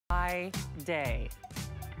Friday.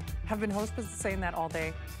 Have been hosts been saying that all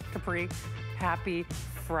day? Capri, happy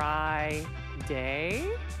Friday.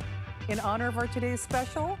 In honor of our today's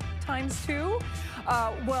special, ×2.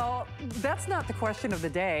 Well, that's not the question of the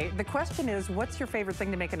day. The question is, what's your favorite thing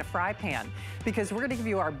to make in a fry pan? Because we're gonna give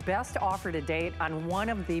you our best offer to date on one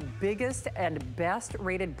of the biggest and best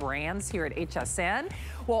rated brands here at HSN.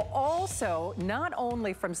 Well, also, not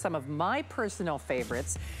only from some of my personal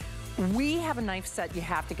favorites, we have a knife set you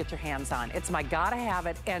have to get your hands on. It's my gotta have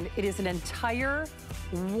it, and it is an entire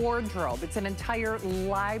wardrobe. It's an entire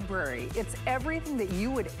library. It's everything that you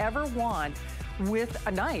would ever want with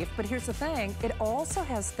a knife, but here's the thing, it also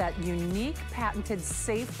has that unique patented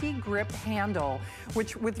safety grip handle,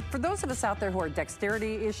 which for those of us out there who are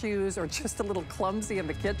dexterity issues or just a little clumsy in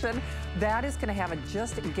the kitchen, that is gonna have a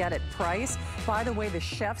just get it price. By the way, the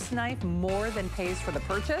chef's knife more than pays for the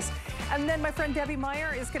purchase. And then my friend Debbie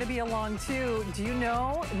Meyer is gonna be along too. Do you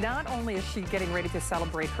know, not only is she getting ready to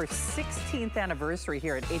celebrate her 16th anniversary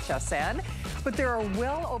here at HSN, but there are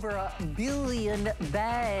well over 1 billion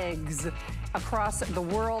bags across the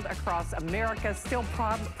world, across America, still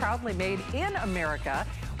proudly made in America.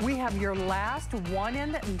 We have your last one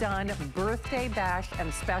and done birthday bash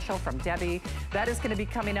and special from Debbie. That is gonna be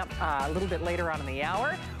coming up a little bit later on in the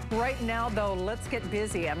hour. Right now though, let's get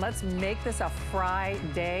busy and let's make this a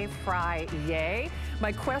Friday, Fry-yay.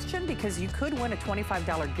 My question, because you could win a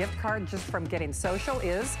 $25 gift card just from getting social,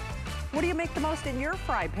 is, what do you make the most in your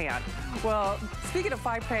fry pan? Well, speaking of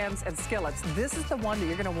fry pans and skillets, this is the one that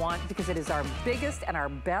you're gonna want because it is our biggest and our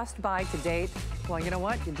best buy to date. Well, you know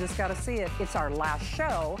what? You just gotta see it. It's our last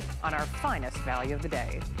show on our finest value of the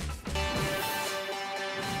day.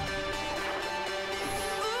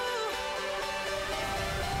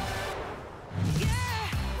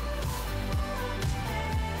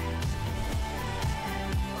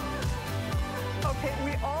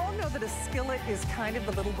 That a skillet is kind of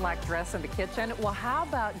the little black dress in the kitchen. Well, how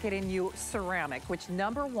about getting you ceramic, which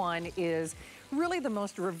number one is really the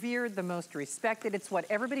most revered, the most respected. It's what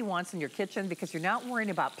everybody wants in your kitchen because you're not worrying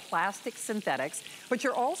about plastic synthetics, but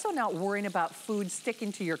you're also not worrying about food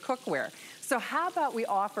sticking to your cookware. So how about we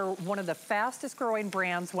offer one of the fastest growing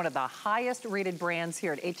brands, one of the highest rated brands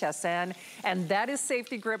here at HSN, and that is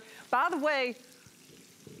Safety Grip. By the way,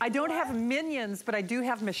 I don't have minions, but I do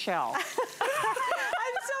have Michelle.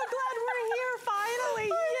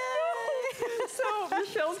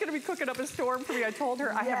 Michelle's gonna be cooking up a storm for me. I told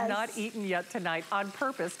her I have not eaten yet tonight on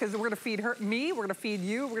purpose because we're gonna feed me, we're gonna feed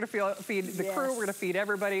you, we're gonna feed the crew, we're gonna feed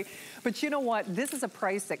everybody. But you know what? This is a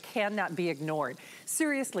price that cannot be ignored.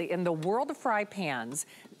 Seriously, in the world of fry pans,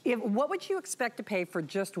 what would you expect to pay for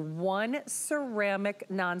just one ceramic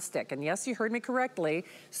nonstick? And yes, you heard me correctly,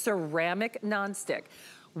 ceramic nonstick.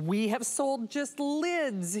 We have sold just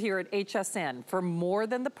lids here at HSN for more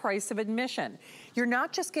than the price of admission. You're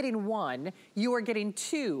not just getting one, you are getting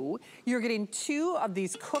two. You're getting two of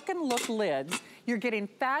these cook and look lids. You're getting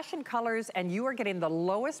fashion colors, and you are getting the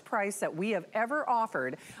lowest price that we have ever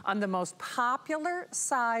offered on the most popular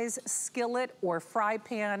size skillet or fry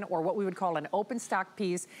pan, or what we would call an open stock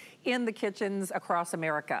piece in the kitchens across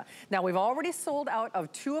America. Now, we've already sold out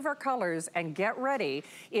of 2 of our colors, and get ready,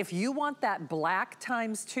 if you want that black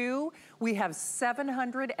 ×2, we have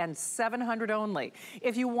 700 and 700 only.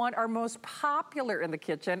 If you want our most popular in the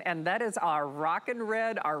kitchen, and that is our rockin'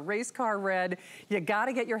 red, our race car red, you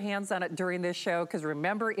gotta get your hands on it during this show, because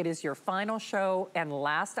remember, it is your final show and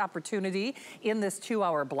last opportunity in this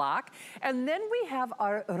 2-hour block. And then we have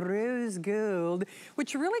our rose gold,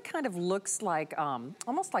 which really kind of looks like,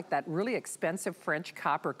 almost like that really expensive French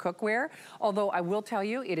copper cookware. Although I will tell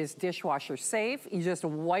you, it is dishwasher safe. You just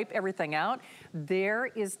wipe everything out. There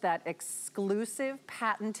is that exclusive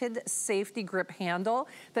patented safety grip handle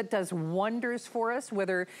that does wonders for us,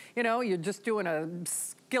 whether, you know, you're just doing a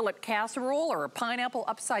skillet casserole or a pineapple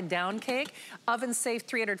upside down cake, oven safe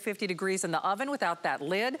 350 degrees in the oven without that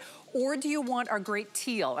lid, or do you want our great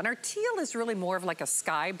teal? And our teal is really more of like a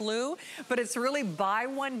sky blue, but it's really buy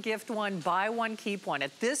one, gift one, buy one, keep one.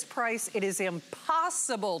 At this price, it is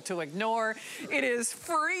impossible to ignore. It is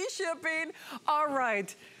free shipping. All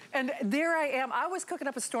right. And there I am. I was cooking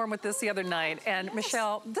up a storm with this the other night. And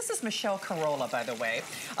Michelle, this is Michelle Carolla, by the way.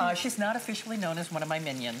 She's not officially known as one of my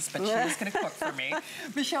minions, but she is going to cook for me.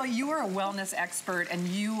 Michelle, you are a wellness expert, and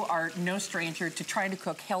you are no stranger to trying to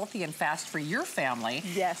cook healthy and fast for your family.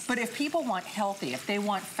 Yes. But if people want healthy, if they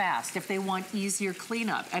want fast, if they want easier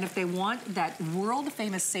cleanup, and if they want that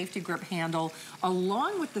world-famous safety grip handle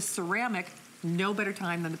along with the ceramic, No better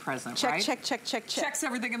time than the present, check, right? Check, check, check, check. Checks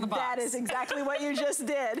everything in the box. That is exactly what you just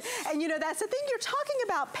did. And you know, that's the thing, you're talking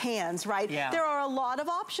about pans, right? Yeah. There are a lot of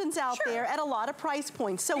options out there at a lot of price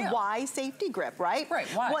points. So why safety grip, right? Right,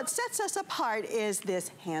 why? What sets us apart is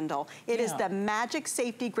this handle. It is the Magic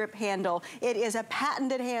Safety Grip handle. It is a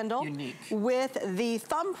patented handle. Unique. With the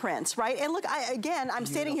thumbprints, right? And look, I'm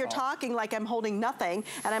standing here talking like I'm holding nothing,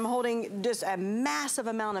 and I'm holding just a massive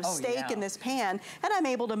amount of steak in this pan, and I'm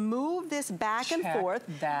able to move this back and forth,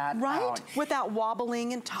 without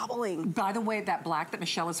wobbling and toppling. By the way, that black that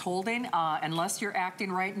Michelle is holding, unless you're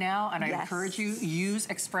acting right now, and I encourage you, use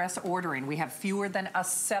express ordering. We have fewer than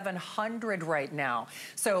 700 right now.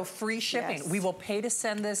 So free shipping. We will pay to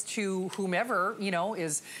send this to whomever, you know,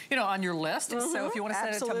 is, you know, on your list. So if you want to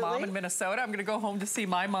send it to mom in Minnesota, I'm going to go home to see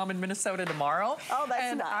my mom in Minnesota tomorrow. Oh, that's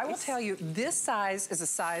and nice. I will tell you, this size is a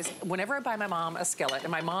size, whenever I buy my mom a skillet,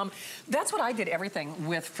 and my mom, that's what I did everything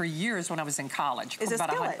with for years when I was in college. Is a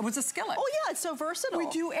skillet. It was a skillet. Oh yeah, it's so versatile. We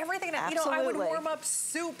do everything. You know, I would warm up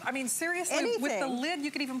soup. I mean, seriously, with the lid,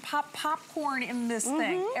 you could even pop popcorn in this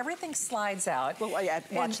thing. Everything slides out. Well, yeah,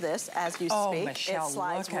 watch this as you speak. Michelle, it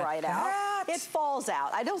slides right out. It falls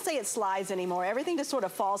out. I don't say it slides anymore. Everything just sort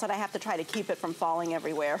of falls out. I have to try to keep it from falling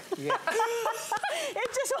everywhere. Yeah. It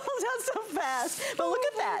just falls out so fast. But look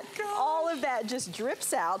at that. All of that just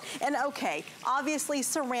drips out. And okay, obviously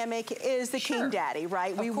ceramic is the king daddy,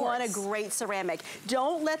 right? We want a great ceramic.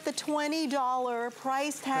 Don't let the $20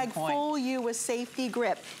 price tag fool you with safety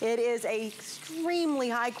grip. It is a extremely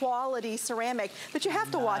high quality ceramic, but you have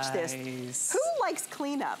to watch this. Who likes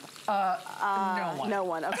cleanup? No one. No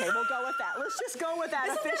one. Okay, we'll go with that. Let's just go with that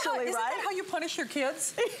officially, right? Isn't that how you punish your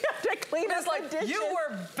kids? You have to clean up the dishes. You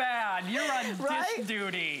were bad. You're on dish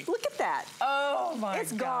duty. Look at that. Oh my gosh.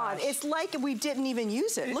 It's gone. It's like we didn't even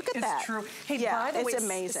use it. Look at that. It's true. Hey, by the way, it's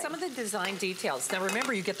amazing. Some of the design details. Now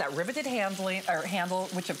remember, you get that riveted handle,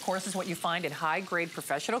 which of course is what you find in high-grade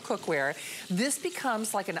professional cookware. This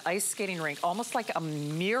becomes like an ice skating rink, almost like a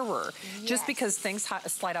mirror, just because things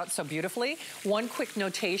slide out so beautifully. One quick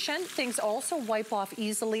notation, things also wipe off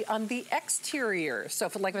easily on the exterior. So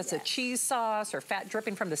if it's a cheese sauce or fat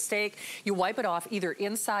dripping from the steak, you wipe it off either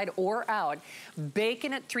inside or out. Bake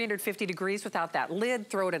in at 350 degrees without that lid,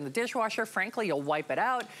 throw it in the dishwasher. Frankly, you'll wipe it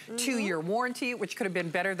out. 2-year warranty, which could have been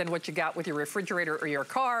better than what you got with your refrigerator or your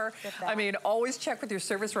car. I mean, always check with your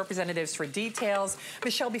service representatives for details.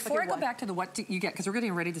 Michelle, before I go back to the what you get, because we're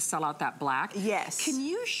getting ready to sell out that black. Yes. Can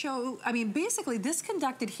you show, I mean, basically this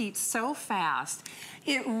conducted heat so fast,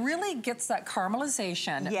 it really gets that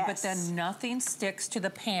caramelization, but then nothing sticks to the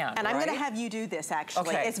pan, And I'm going to have you do this,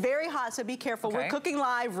 actually. It's very hot, so be careful. We're cooking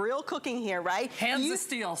live, real cooking here, right? Hands of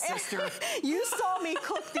steel, sister. You saw me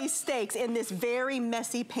cook these steaks in this very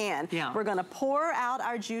messy pan. We're going to pour out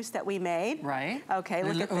our juice that we made. Okay,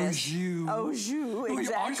 look at this. Au jus,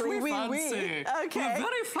 exactly. We're fancy. Okay. We're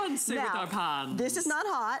very fancy with our pans. This is not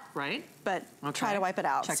hot. But try to wipe it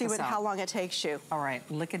out. See how long it takes you. All right,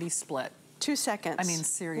 lickety split. 2 seconds. I mean,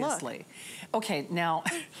 seriously. Look. Okay, now,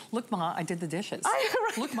 look, Ma, I did the dishes.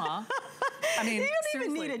 Look, Ma. I mean, you don't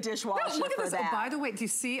even need a dishwasher look at for this. that. Oh, by the way, do you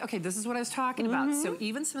see? Okay, this is what I was talking about. So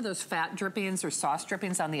even some of those fat drippings or sauce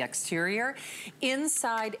drippings on the exterior,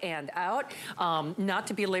 inside and out, not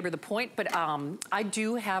to belabor the point, but I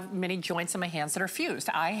do have many joints in my hands that are fused.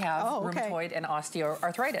 I have rheumatoid and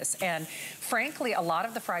osteoarthritis. And frankly, a lot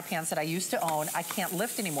of the fry pans that I used to own, I can't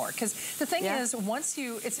lift anymore. Because the thing is, once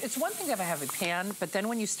you, it's one thing to have a pan, but then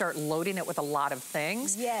when you start loading it with a lot of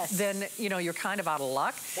things, then, you know, you're kind of out of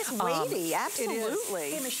luck. It's weighty,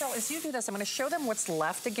 absolutely. Hey, Michelle, as you do this, I'm going to show them what's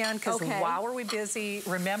left again, because while we're busy,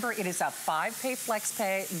 remember, it is a 5-pay flex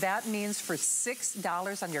pay. That means for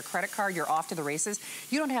 $6 on your credit card, you're off to the races.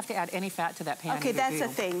 You don't have to add any fat to that pan. Okay, that's the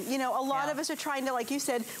thing. You know, a lot of us are trying to, like you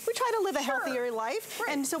said, we try to live a healthier life,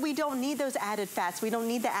 and so we don't need those added fats. We don't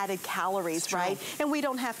need the added calories, right? And we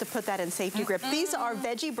don't have to put that in safety grip. These are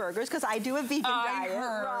veggie burgers, because I do a vegan diet,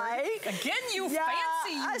 right? Again, you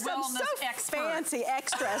fancy, you wellness expert. Fancy,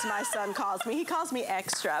 extra, as my son calls me. He calls me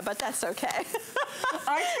extra, but that's okay.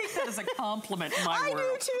 I think that is a compliment in my world. I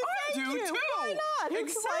do too. Thank you. Why not?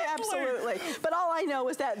 Exactly. Absolutely. But all I know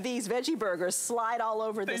is that these veggie burgers slide all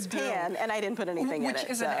over this pan, and I didn't put anything in it. Which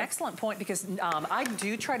is an excellent point, because I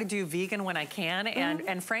do try to do vegan when I can,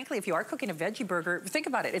 and frankly, if you are cooking a veggie burger, think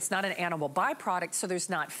about it. It's not an animal byproduct, so there's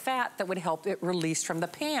not fat that would help it release from the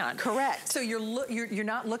pan. Correct. So you're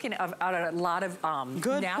not looking at a lot of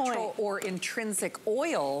natural or intrinsic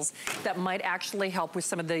oils that might actually help with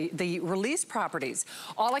some of the release properties.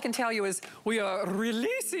 All I can tell you is we are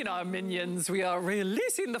releasing our minions. We are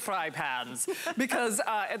releasing the fry pans. Because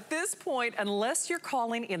at this point, unless you're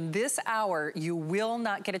calling in this hour, you will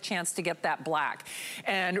not get a chance to get that black.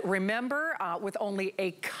 And remember, with only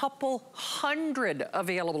a couple hundred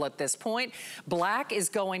available at this point, black is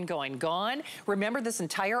going, gone. Remember, this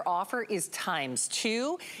entire offer is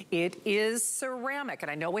 ×2. It is ceramic,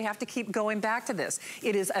 and I know we have to keep going back to this.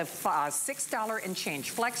 It is a $6 and change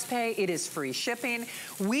flex pay. It is free shipping.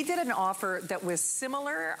 We did an offer that was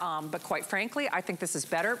similar, but quite frankly, I think this is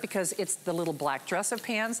better because it's the little black dresser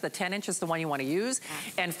pans. The 10-inch is the one you want to use.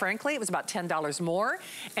 And frankly, it was about $10 more.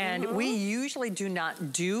 And we usually do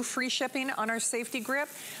not do free shipping on our safety grip.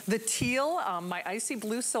 The teal, my icy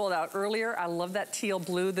blue sold out earlier. I love that teal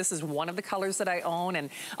blue. This is one of the colors that I own, and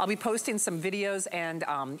I'll be posting some videos and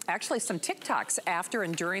actually some TikToks after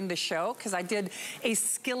and during the show, because I did a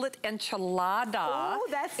skillet enchilada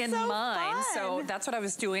in mine. Fun. So that's what I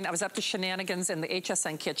was doing. I was up to shenanigans in the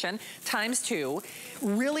HSN kitchen, ×2.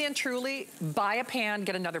 Really and truly, buy a pan,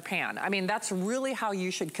 get another pan. I mean, that's really how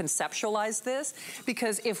you should conceptualize this,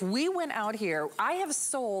 because if we went out here, I have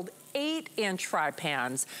sold 8-inch fry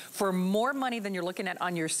pans for more money than you're looking at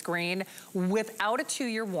on your screen without a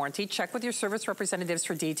 2-year warranty. Check with your service representatives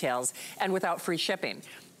for details, and without free shipping.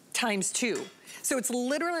 ×2. So it's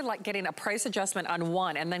literally like getting a price adjustment on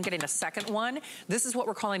one and then getting a second one. This is what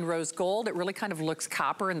we're calling rose gold. It really kind of looks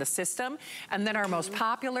copper in the system. And then our most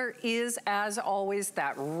popular is, as always,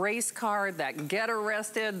 that race car, that get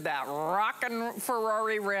arrested, that rockin'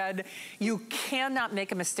 Ferrari red. You cannot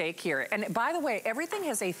make a mistake here. And by the way, everything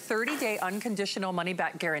has a 30-day unconditional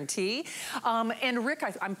money-back guarantee. And Rick,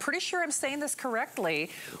 I'm pretty sure I'm saying this correctly.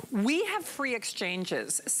 We have free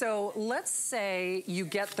exchanges. So let's say you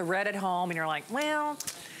get the red at home and you're like, well,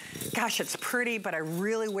 gosh, it's pretty, but I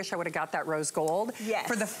really wish I would have got that rose gold. Yes.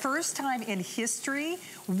 For the first time in history,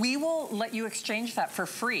 we will let you exchange that for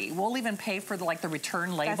free. We'll even pay for the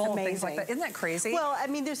return label, things like that. Isn't that crazy? Well, I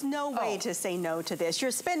mean, there's no way to say no to this.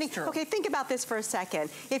 You're spending, okay, think about this for a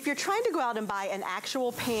second. If you're trying to go out and buy an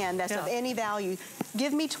actual pan that's of any value,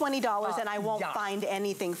 give me $20 and I won't find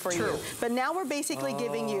anything for you. But now we're basically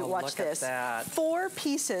giving you, watch this, 4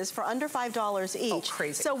 pieces for under $5 each. Oh,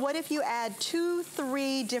 crazy. So what if you add 2,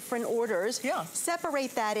 3 different orders,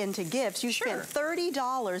 separate that into gifts, you spent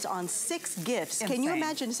 $30 on 6 gifts. Can you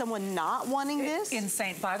imagine someone not wanting this?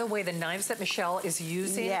 Insane. By the way, the knives that Michelle is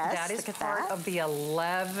using, that is part of the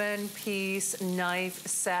 11-piece knife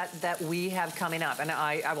set that we have coming up. And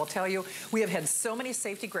I will tell you, we have had so many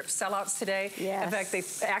safety grip sellouts today. In fact, they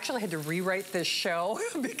actually had to rewrite this show.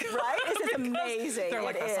 Because, This is amazing. They're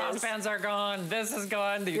like, the saucepans are gone, this is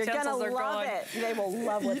gone, the utensils are gone. You're gonna love it. They will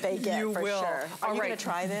love what they get for sure. Are you gonna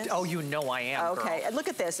try this? Oh, you know I am, Okay, and look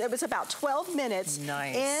at this. It was about 12 minutes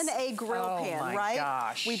in a grill pan, right?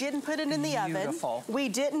 Gosh. We didn't put it in the oven. We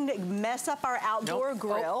didn't mess up our outdoor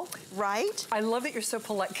grill, right? I love that you're so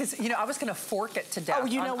polite, because, you know, I was going to fork it to death. Oh,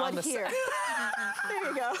 you know what? Here. There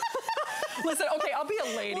you go. Listen, okay, I'll be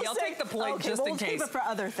a lady. I'll take the plate just in case. We'll keep it for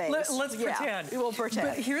other things. Let's pretend. We'll pretend.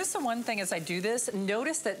 But here's the one thing as I do this.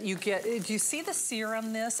 Notice that you get, do you see the sear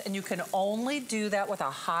on this? And you can only do that with a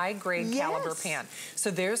high-grade caliber pan. So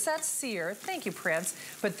there's that sear. Thank you, Prince.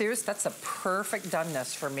 But that's a perfect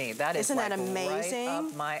doneness for me. That is that amazing? Right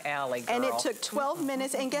up my alley, girl. And it took 12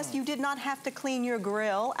 minutes. And guess you did not have to clean your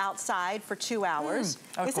grill outside for 2 hours.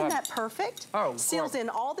 Isn't that perfect? Oh, seals in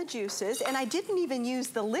all the juices. And I didn't even use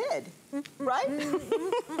the lid. Right?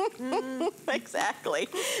 Exactly.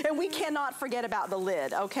 And we cannot forget about the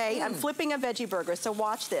lid, okay? I'm flipping a veggie burger, so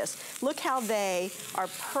watch this. Look how they are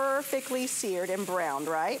perfectly seared and browned,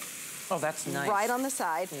 right? Oh, that's nice. Right on the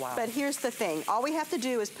side. Wow. But here's the thing. All we have to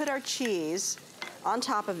do is put our cheese on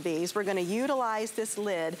top of these. We're going to utilize this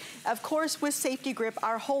lid. Of course, with Safety Grip,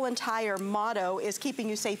 our whole entire motto is keeping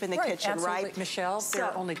you safe in the kitchen, right? Michelle, there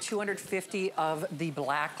are only 250 of the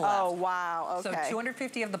black left. Oh, wow. Okay. So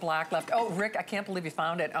 250 of the black left. Oh, Rick, I can't believe you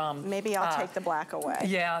found it. Maybe I'll take the black away.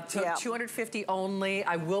 Yeah, 250 only.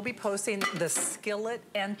 I will be posting the skillet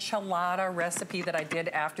enchilada recipe that I did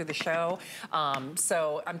after the show.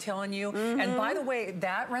 So I'm telling you. And by the way,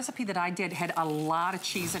 that recipe that I did had a lot of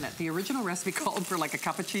cheese in it. The original recipe called for like a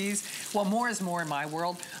cup of cheese. Well, more is more in my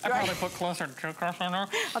world. I probably put closer to 2 cups in there.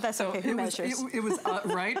 Oh, that's okay. Who measures? It was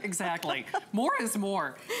right, exactly. More is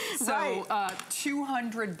more. So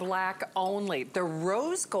 200 black only. The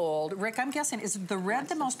rose gold, Rick, I'm guessing, is the red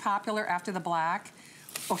the most popular after the black?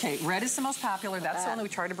 Okay, red is the most popular. That's the one that we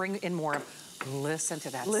try to bring in more of. Listen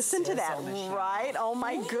to that. Listen to that, Michelle. right? Oh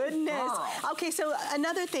my goodness. Girl. Okay, so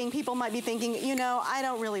another thing, people might be thinking, you know, I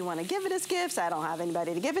don't really want to give it as gifts. I don't have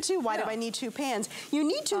anybody to give it to. Why do I need 2 pans? You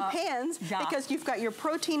need 2 pans because you've got your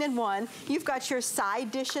protein in one, you've got your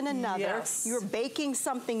side dish in another, you're baking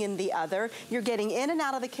something in the other, you're getting in and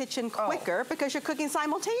out of the kitchen quicker because you're cooking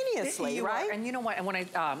simultaneously, right? And you know what, and when I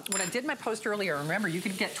did my post earlier, remember, you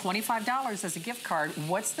could get $25 as a gift card.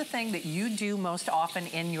 What's the thing that you do most often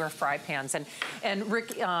in your fry pans? And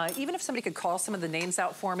Rick, even if somebody could call some of the names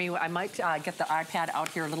out for me, I might get the iPad out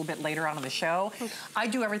here a little bit later on in the show. I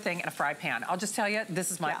do everything in a fry pan. I'll just tell you,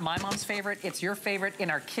 this is my mom's favorite. It's your favorite. In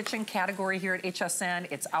our kitchen category here at HSN,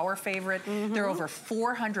 it's our favorite. There are over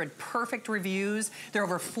 400 perfect reviews. There are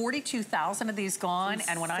over 42,000 of these gone.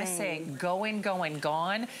 And when I say going,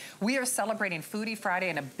 gone, we are celebrating Foodie Friday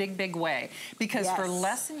in a big, big way. Because for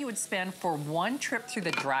less than you would spend for one trip through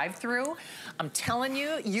the drive-thru, I'm telling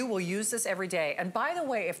you, you will use this every day. And by the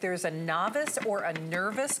way, if there's a novice or a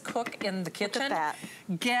nervous cook in the kitchen,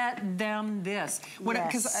 get them this.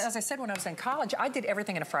 Because as I said, when I was in college, I did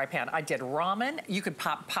everything in a fry pan. I did ramen. You could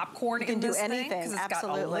pop popcorn in this thing because it's got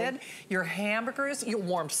a lid. Your hamburgers, your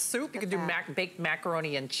warm soup. You could do baked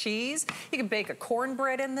macaroni and cheese. You can bake a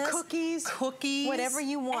cornbread in this. Cookies. Whatever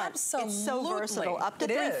you want. Absolutely. It's so versatile. Up to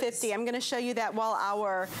 350. I'm going to show you that while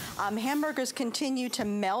our hamburgers continue to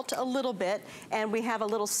melt a little bit, and we have a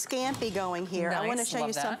little scampi going here. I want to show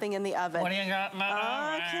you something in the oven. What do you got in the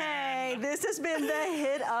oven? Okay, this has been the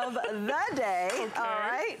hit of the day. All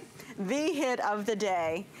right, the hit of the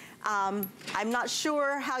day. I'm not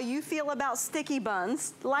sure how you feel about sticky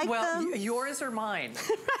buns. Like them? Yours or mine?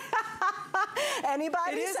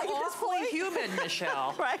 Anybody? It is awfully humid,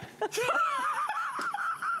 Michelle. Right.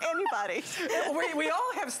 Anybody. We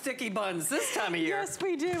all have sticky buns this time of year. Yes,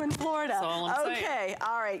 we do in Florida. That's all I'm saying. Okay,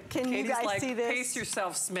 all right. Can you guys see this? Pace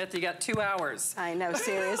yourself, Smith. You got 2 hours. I know,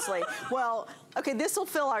 seriously. Well, okay, this will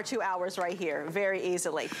fill our 2 hours right here very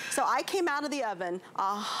easily. So I came out of the oven,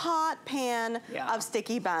 a hot pan of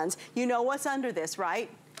sticky buns. You know what's under this, right?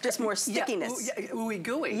 Just more stickiness. Ooey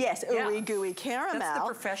gooey. Yes, ooey gooey caramel. That's the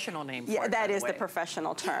professional name for it, that is the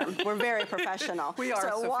professional term. We're very professional. We are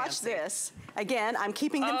so watch fancy. This. Again, I'm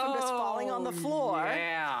keeping them from just falling on the floor.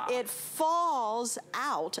 Yeah. It falls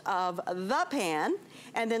out of the pan,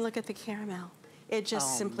 and then look at the caramel. It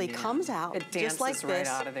just simply comes out just like this. Right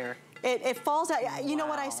out of there. It falls out. You know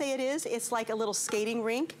what I say it is? It's like a little skating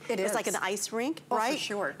rink. It's like an ice rink, right? For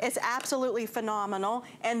sure. It's absolutely phenomenal.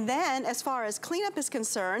 And then, as far as cleanup is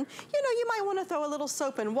concerned, you know, you might want to throw a little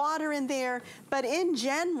soap and water in there, but in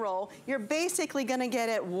general, you're basically going to get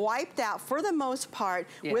it wiped out for the most part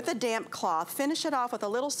with a damp cloth. Finish it off with a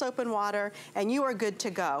little soap and water, and you are good to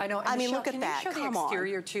go. I know. I mean, look at that. Can you show the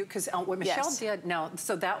exterior too? Because what Michelle did, now,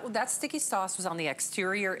 so that sticky sauce was on the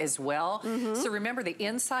exterior as well. So remember, the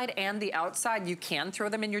inside and the outside, you can throw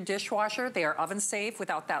them in your dishwasher. They are oven safe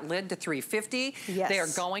without that lid to 350. They are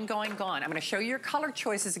going, gone. I'm going to show you your color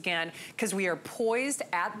choices again because we are poised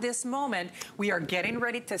at this moment. We are getting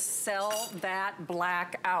ready to sell that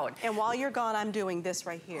black out. And while you're gone, I'm doing this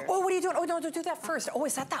right here. Oh, what are you doing? Oh, no, do that first. Oh,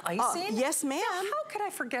 is that the icing? Yes, ma'am. How could I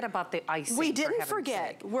forget about the icing? We didn't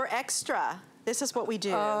forget. We're extra. This is what we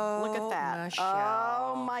do. Look at that.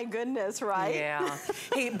 Michelle. Oh my goodness, right? Yeah.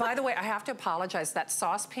 Hey, by the way, I have to apologize. That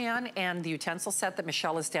saucepan and the utensil set that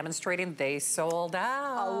Michelle is demonstrating, they sold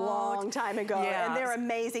out. A long time ago. And they're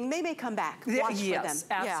amazing. They may come back. Watch for them. Yes,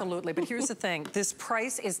 absolutely. But here's the thing. This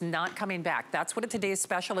price is not coming back. That's what today's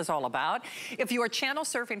special is all about. If you are channel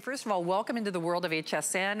surfing, first of all, welcome into the world of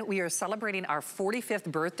HSN. We are celebrating our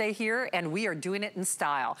 45th birthday here, and we are doing it in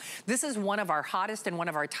style. This is one of our hottest and one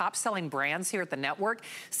of our top-selling brands here at the network.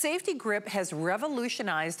 Safety Grip has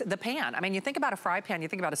revolutionized the pan. I mean, you think about a fry pan, you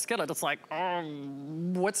think about a skillet, it's like,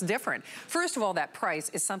 what's different? First of all, that price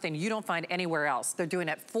is something you don't find anywhere else. They're doing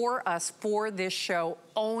it for us for this show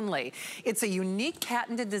only. It's a unique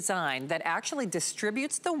patented design that actually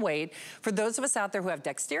distributes the weight for those of us out there who have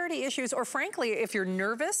dexterity issues, or frankly, if you're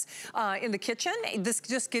nervous in the kitchen, this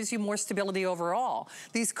just gives you more stability overall.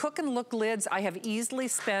 These cook and look lids, I have easily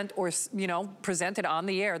spent or, you know, presented on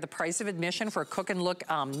the air the price of admission for a cook and look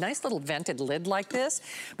nice little vented lid like this.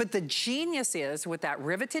 But the genius is with that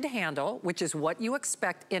riveted handle, which is what you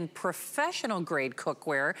expect in professional grade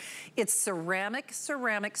cookware, it's ceramic,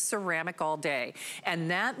 ceramic, ceramic all day. And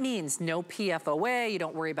that means no PFOA, you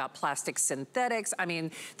don't worry about plastic synthetics. I mean,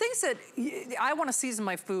 things that, I want to season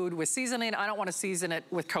my food with seasoning, I don't want to season it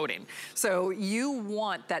with coating. So you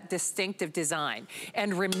want that distinctive design.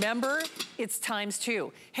 And remember, it's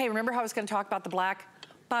 ×2. Hey, remember how I was going to talk about the black?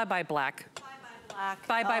 Bye-bye black.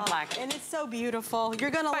 Bye-bye black. And it's so beautiful.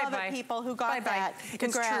 You're gonna love it, people who got that.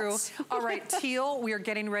 Congrats. It's true. All right, teal, we are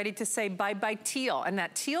getting ready to say bye-bye teal. And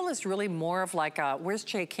that teal is really more of like a, where's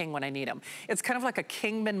Jay King when I need him? It's kind of like a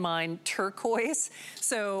Kingman Mine turquoise.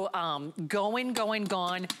 So going,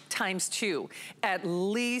 gone, ×2. At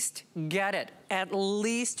least get it. At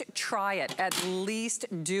least try it. At least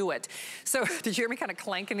do it. So did you hear me kind of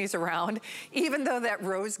clanking these around? Even though that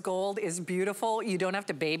rose gold is beautiful, you don't have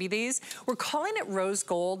to baby these. We're calling it rose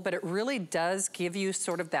gold, but it really does give you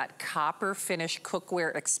sort of that copper finish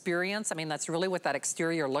cookware experience. I mean, that's really what that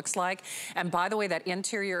exterior looks like. And by the way, that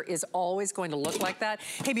interior is always going to look like that.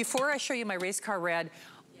 Hey, before I show you my race car red,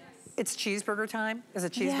 it's cheeseburger time? Is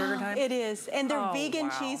it cheeseburger time? It is. And they're vegan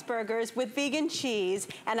cheeseburgers with vegan cheese.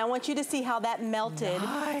 And I want you to see how that melted.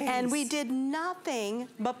 Nice. And we did nothing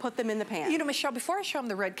but put them in the pan. You know, Michelle, before I show them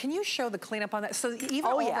the red, can you show the cleanup on that? So even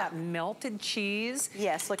all that melted cheese.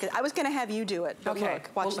 Yes, look, I was going to have you do it. But look,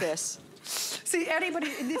 watch this. See,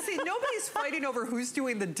 nobody's fighting over who's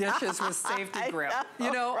doing the dishes with safety grip.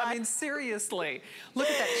 You know, right? I mean, seriously. Look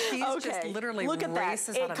at that cheese just literally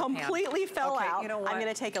races out of the pan. It completely fell out. You know what? I'm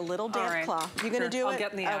going to take a little damp cloth. You going to do it? I'll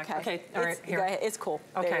get in the act. Okay. All right, here. Go ahead. It's cool.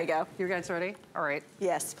 Okay. There we go. You guys ready? All right.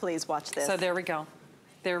 Yes, please watch this. So there we go.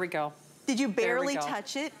 There we go. Did you barely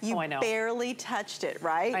touch it? You barely touched it,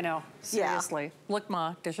 right? I know. Seriously. Yeah. Look,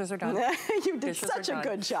 Ma, dishes are done. You did such a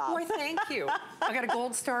good job. Why, thank you. I got a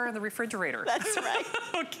gold star in the refrigerator. That's right.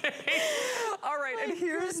 Okay. All right, and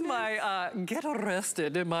here's my get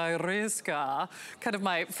arrested in my race car, kind of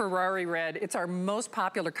my Ferrari red. It's our most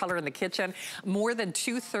popular color in the kitchen. More than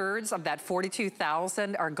 2/3 of that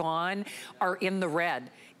 42,000 are gone, are in the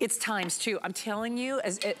red. It's ×2. I'm telling you,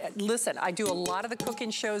 listen, I do a lot of the cooking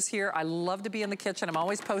shows here. I love to be in the kitchen. I'm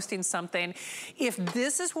always posting something. If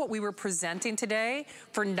this is what we were presenting today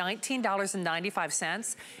for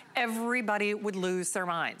 $19.95, everybody would lose their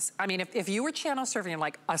minds. I mean, if you were channel surfing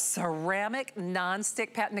like a ceramic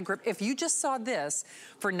non-stick patented grip, if you just saw this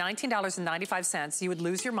for $19.95, you would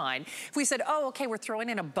lose your mind. If we said, oh, okay, we're throwing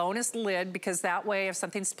in a bonus lid because that way if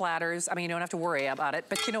something splatters, I mean, you don't have to worry about it.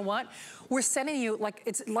 But you know what? We're sending you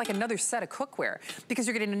it's like another set of cookware because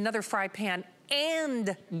you're getting another fry pan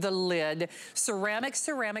and the lid. Ceramic,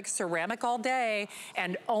 ceramic, ceramic all day,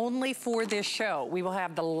 and only for this show. We will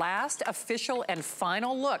have the last official and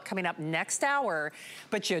final look coming up next hour,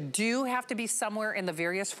 but you do have to be somewhere in the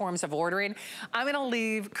various forms of ordering. I'm gonna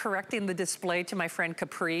leave correcting the display to my friend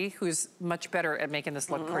Capri, who's much better at making this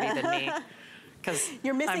look pretty than me.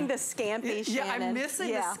 You're missing the scampi, Shannon. Yeah, I'm missing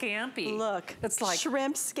the scampi. Look, it's like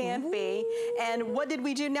shrimp scampi. Ooh. And what did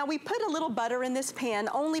we do? Now we put a little butter in this pan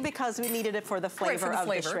only because we needed it for the flavor of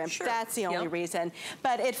the shrimp. Sure. That's the only reason.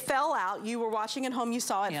 But it fell out. You were watching at home, you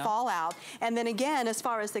saw it fall out. And then again, as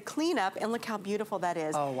far as the cleanup, and look how beautiful that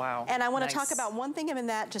is. Oh, wow. And I want to talk about one thing in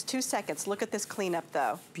that, just 2 seconds. Look at this cleanup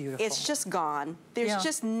though. Beautiful. It's just gone. There's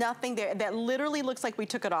just nothing there. That literally looks like we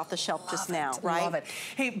took it off the shelf just now, right? Love it.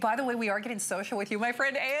 Hey, by the way, we are getting social with you. My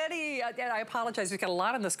friend Annie, I apologize, we've got a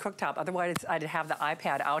lot on this cooktop, otherwise I'd have the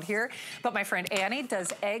iPad out here. But my friend Annie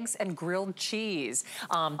does eggs and grilled cheese.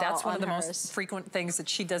 That's one of the most frequent things that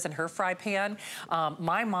she does in her fry pan.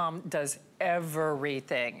 My mom does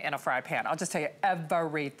everything in a fry pan. I'll just tell you,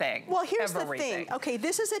 everything. Well, here's the thing. Okay,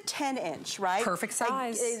 this is a 10-inch, right? Perfect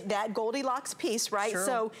size. That Goldilocks piece, right? Sure.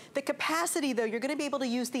 So the capacity, though, you're going to be able to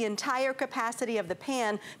use the entire capacity of the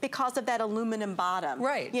pan because of that aluminum bottom.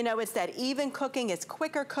 Right. You know, it's that even cooking, it's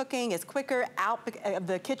quicker out of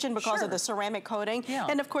the kitchen because of the ceramic coating. Yeah.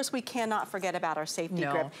 And of course, we cannot forget about our safety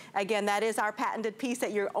grip. Again, that is our patented piece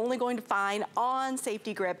that you're only going to find on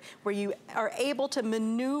Safety Grip, where you are able to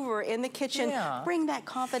maneuver in the kitchen. Bring that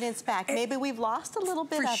confidence back. Maybe we've lost a little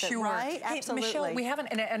bit of it, right? Hey, absolutely. Michelle, we haven't,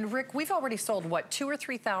 and Rick, we've already sold, what, 2,000 or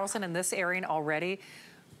 3,000 in this airing already?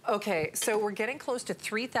 Okay, so we're getting close to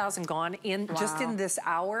 3,000 gone in just in this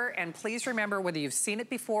hour. And please remember, whether you've seen it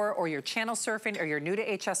before or you're channel surfing or you're new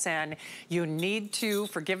to HSN, you need to,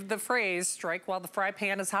 forgive the phrase, strike while the fry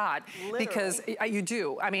pan is hot. Literally. Because you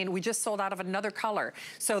do. I mean, we just sold out of another color.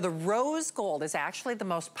 So the rose gold is actually the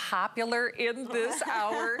most popular in this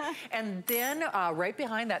hour. And then right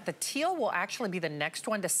behind that, the teal will actually be the next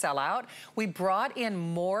one to sell out. We brought in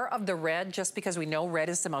more of the red just because we know red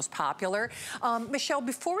is the most popular. Michelle,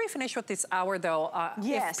 before we finish with this hour, though,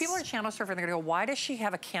 if people are channel surfing, they're going to go, why does she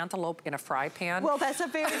have a cantaloupe in a fry pan? Well, that's a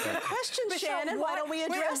very good question, Shannon. Why don't we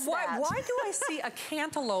address that? Why do I see a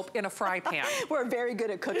cantaloupe in a fry pan? We're very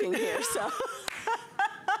good at cooking here, so...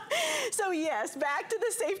 So yes, back to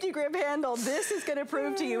the Safety Grip handle. This is going to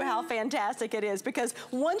prove to you how fantastic it is, because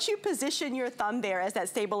once you position your thumb there as that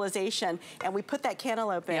stabilization, and we put that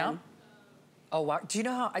cantaloupe in, Oh, wow. Do you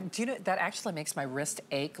know that actually makes my wrist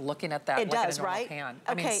ache looking at that? It like does, in a normal right? pan.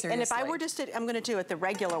 Okay, I mean, seriously. and if I were just to, I'm gonna do it the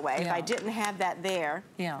regular way. Yeah. If I didn't have that there,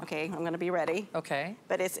 okay, I'm gonna be ready. Okay.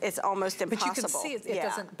 But it's almost impossible. But you can see it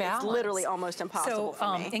doesn't balance. It's literally almost impossible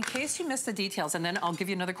for me. In case you missed the details, and then I'll give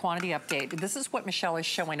you another quantity update, this is what Michelle is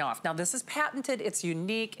showing off. Now, this is patented, it's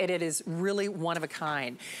unique, and it is really one of a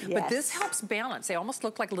kind. Yes. But this helps balance. They almost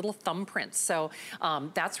look like little thumbprints. So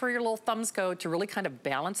that's where your little thumbs go to really kind of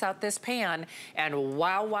balance out this pan. And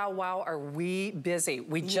wow, wow, wow, are we busy.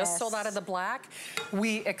 We just sold out of the black.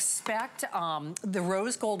 We expect the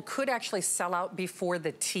rose gold could actually sell out before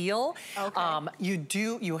the teal. Okay.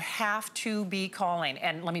 You have to be calling.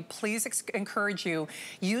 And let me please encourage you,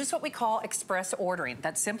 use what we call express ordering.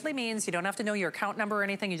 That simply means you don't have to know your account number or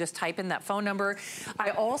anything. You just type in that phone number.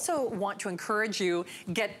 I also want to encourage you,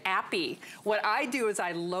 get appy. What I do is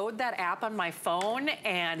I load that app on my phone,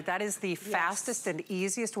 and that is the fastest and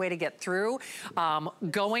easiest way to get through.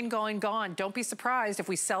 Going, gone. Don't be surprised if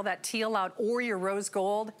we sell that teal out or your rose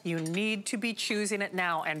gold. You need to be choosing it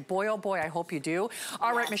now. And boy, oh boy, I hope you do.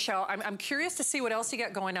 All right, Michelle, I'm curious to see what else you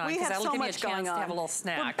got going on. We have so much going on. That'll give me a chance to have a little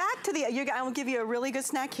snack. Well, back to the, I will give you a really good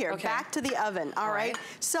snack here. Okay. Back to the oven, all right?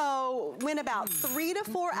 So when about 3 to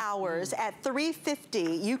 4 hours at 350,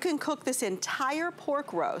 you can cook this entire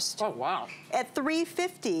pork roast. Oh, wow. At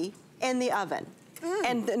 350 in the oven.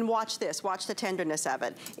 And then watch this, watch the tenderness of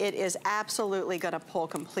it. It is absolutely gonna pull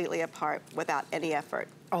completely apart without any effort.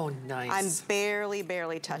 Oh, nice. I'm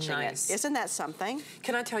barely touching it. Isn't that something?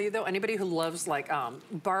 Can I tell you though, anybody who loves like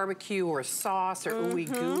barbecue or sauce or ooey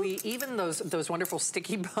gooey, even those wonderful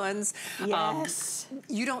sticky buns. Yes.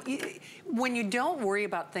 When you don't worry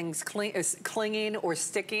about things clinging or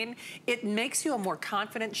sticking, it makes you a more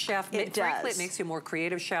confident chef. It Frankly, does. it makes you a more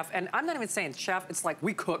creative chef. And I'm not even saying chef, it's like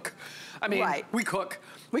we cook. I mean, we cook.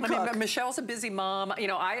 I mean, Michelle's a busy mom. You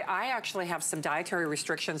know, I actually have some dietary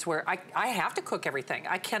restrictions where I have to cook everything.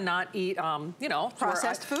 I cannot eat, you know,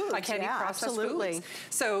 processed foods. I can't eat processed foods.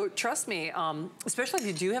 So trust me, especially if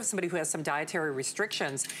you do have somebody who has some dietary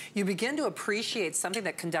restrictions, you begin to appreciate something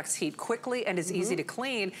that conducts heat quickly and is easy to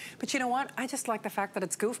clean. But you know what? I just like the fact that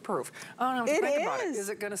it's goof proof. I don't know what to think about it. Is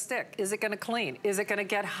it gonna stick? Is it gonna clean? Is it gonna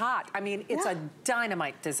get hot? I mean, it's a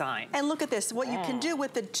dynamite design. And look at this. What you can do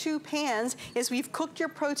with the 2 pans is we've cooked your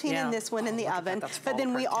protein in this one in the oven, but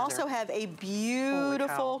then we also have a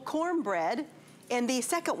beautiful cornbread in the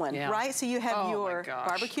second one, right? So you have your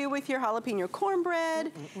barbecue with your jalapeno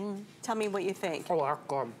cornbread. Tell me what you think. Oh,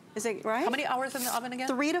 God. Is it right? How many hours in the oven again?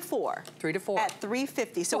 3 to 4. 3 to 4. At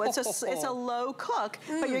 350. So it's a low cook,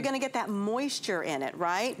 but you're gonna get that moisture in it,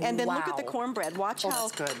 right? And then look at the cornbread. Watch how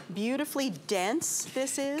beautifully dense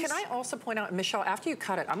this is. Can I also point out, Michelle, after you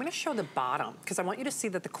cut it, I'm gonna show the bottom, because I want you to see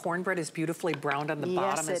that the cornbread is beautifully browned on the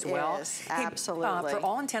bottom as well. Yes, it is. Absolutely. For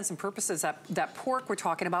all intents and purposes, that pork, we're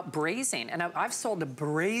talking about braising. And I've sold the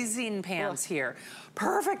braising pans here.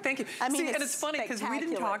 Perfect, thank you. I mean, and it's funny, because we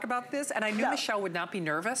didn't talk about this, and I knew Michelle would not be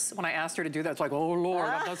nervous when I asked her to do that. It's like, oh, Lord,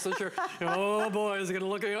 I'm not so sure. Oh, boy, is it going to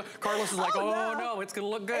look good? Carlos is like, oh, no, it's going to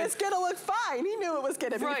look good. It's going to look fine. He knew it was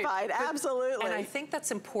going to be fine, absolutely. And I think that's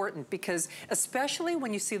important, because especially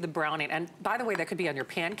when you see the browning, and by the way, that could be on your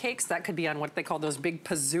pancakes, that could be on what they call those big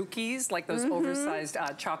pazookies, like those oversized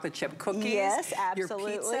chocolate chip cookies. Yes,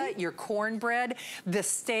 absolutely. Your pizza, your cornbread, the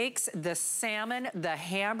steaks, the salmon, the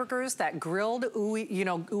hamburgers, that grilled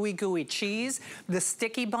ooey gooey cheese, the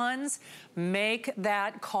sticky buns. Make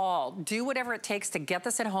that call. Do whatever it takes to get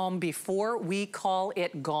this at home before we call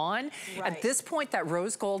it gone. At this point, that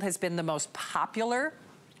rose gold has been the most popular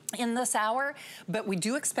in this hour, but we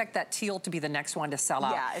do expect that teal to be the next one to sell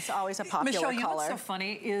out. Yeah, it's always a popular color. color. Michelle, you know what's so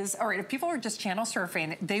funny is, all right, if people are just channel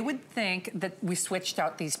surfing, they would think that we switched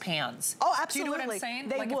out these pans. Oh, absolutely. Do you know what I'm saying?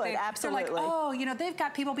 They would, absolutely. They're like, oh, you know, they've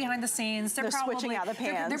got people behind the scenes. They're probably switching out the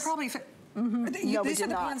pans. They're probably... No, these are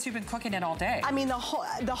the pans you've been cooking in all day. I mean, the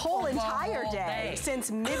whole entire day since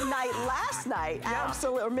midnight last night,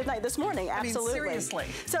 absolutely, or midnight this morning, absolutely. I mean, seriously.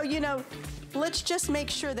 So, you know, let's just make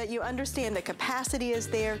sure that you understand the capacity is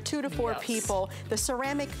there, 2 to 4 people, the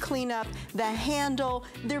ceramic cleanup, the handle,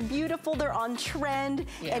 they're beautiful, they're on trend,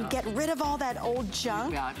 and get rid of all that old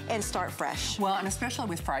junk and start fresh. Well, and especially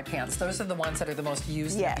with fry pans, those are the ones that are the most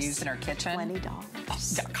used and abused in our kitchen. $20.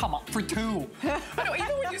 Yes. Yeah, come on, for two. I know,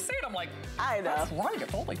 even when you say it, I'm like, I know. That's right,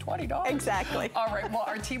 it's only $20. Exactly. All right, well,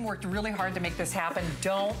 our team worked really hard to make this happen.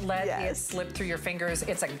 Don't let it slip through your fingers.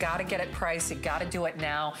 It's a gotta get it price. You gotta do it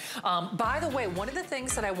now. By the way, one of the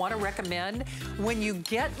things that I want to recommend, when you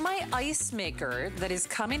get my ice maker that is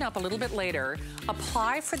coming up a little bit later,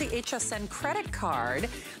 apply for the HSN credit card,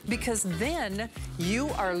 because then you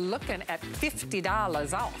are looking at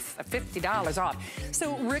 $50 off. $50 off.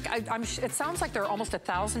 So Rick, it sounds like there are almost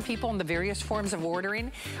 1,000 people in the various forms of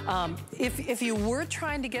ordering. If you were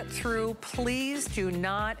trying to get through, please do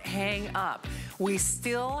not hang up. We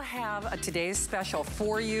still have a today's special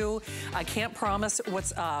for you. I can't promise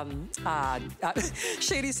what's,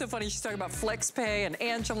 Shady's so funny, she's talking about FlexPay and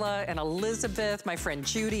Angela and Elizabeth, my friend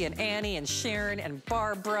Judy and Annie and Sharon and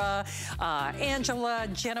Barbara, Angela,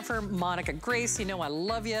 Jennifer, Monica, Grace, you know I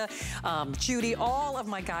love you. Judy, all of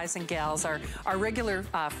my guys and gals, our regular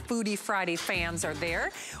Foodie Friday fans are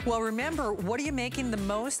there. Well, remember, what are you making the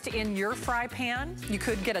most in your fry pan? You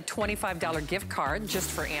could get a $25 gift card just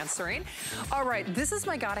for answering. All right, this is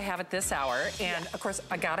my gotta have at this hour, and of course,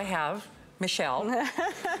 I gotta have Michelle.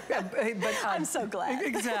 I'm so glad.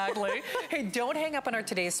 Exactly. Hey, don't hang up on our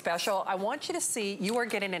today's special. I want you to see you are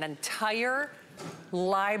getting an entire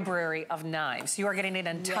library of knives. You are getting an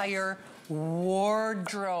entire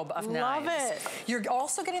wardrobe of knives. Love it. You're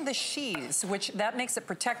also getting the sheaths, which that makes it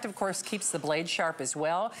protective, of course, keeps the blade sharp as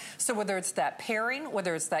well. So whether it's that paring,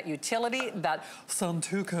 whether it's that utility, that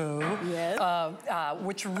Santoku,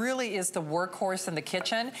 which really is the workhorse in the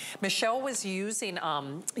kitchen. Michelle was using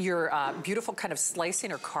your beautiful kind of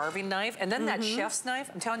slicing or carving knife, and then that chef's knife,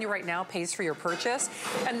 I'm telling you right now, pays for your purchase.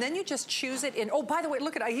 And then you just choose it in, oh, by the way,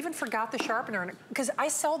 look, I even forgot the sharpener, because I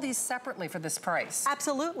sell these separately for this price.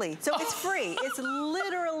 Absolutely. So it's free. It's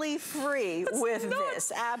literally free with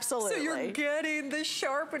this. Absolutely. So you're getting the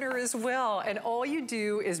sharpener as well. And all you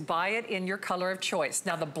do is buy it in your color of choice.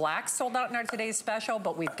 Now, the black sold out in our today's special,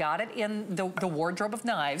 but we've got it in the wardrobe of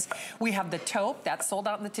knives. We have the taupe, that's sold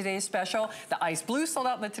out in the today's special. The ice blue sold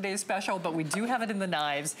out in the today's special, but we do have it in the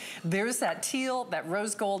knives. There's that teal, that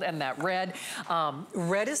rose gold, and that red.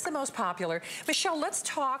 Red is the most popular. Michelle, let's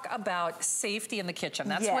talk about safety in the kitchen.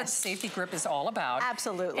 That's what Safety Grip is all about.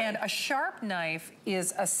 Absolutely. And a sharp knife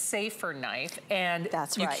is a safer knife, and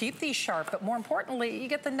you keep these sharp, but more importantly, you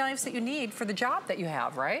get the knives that you need for the job that you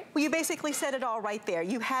have, right? Well, you basically said it all right there.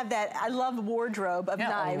 You have that, I love wardrobe of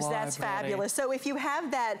knives. That's fabulous. So if you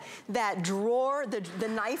have that drawer, the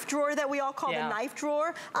knife drawer that we all call the knife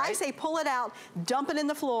drawer, I say pull it out, dump it in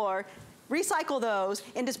the floor, recycle those,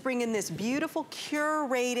 and just bring in this beautiful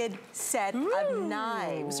curated set of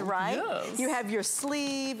knives, right? Yes. You have your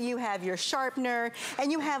sleeve, you have your sharpener, and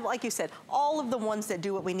you have, like you said, all of the ones that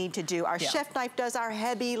do what we need to do. Our chef knife does our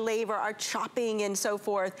heavy labor, our chopping and so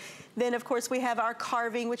forth. Then, of course, we have our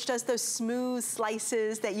carving, which does those smooth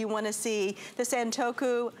slices that you want to see. The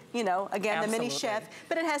Santoku, you know, again, the mini chef,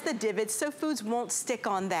 but it has the divots, so foods won't stick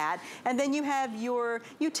on that. And then you have your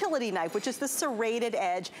utility knife, which is the serrated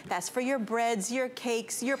edge. That's for your breads, your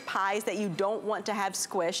cakes, your pies that you don't want to have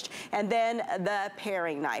squished. And then the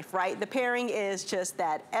paring knife, right? The paring is just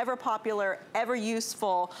that ever popular, ever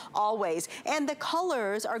useful, always. And the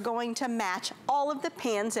colors are going to match all of the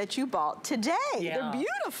pans that you bought today. They're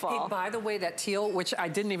beautiful. Hey, by the way, that teal, which I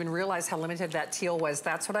didn't even realize how limited that teal was,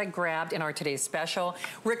 that's what I grabbed in our today's special.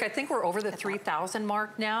 Rick, I think we're over the 3,000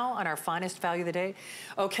 mark now on our finest value of the day.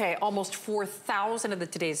 Okay, almost 4,000 of the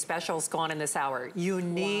today's specials gone in this hour. You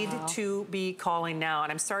need to be calling now.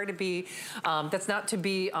 And I'm sorry to be, that's not to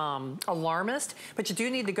be alarmist, but you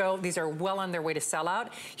do need to go. These are well on their way to sell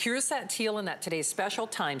out. Here's that teal in that today's special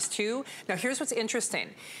 ×2. Now, here's what's interesting.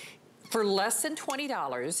 For less than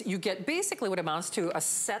 $20, you get basically what amounts to a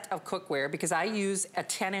set of cookware, because I use a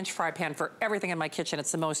 10-inch fry pan for everything in my kitchen.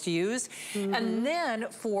 It's the most used. And then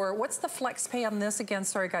for, what's the flex pay on this again?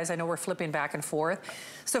 Sorry, guys, I know we're flipping back and forth.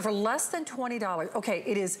 So for less than $20, okay,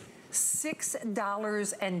 it is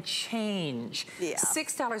 $6 and change.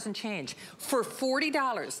 $6 and change. For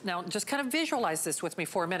 $40, now just kind of visualize this with me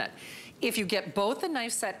for a minute. If you get both the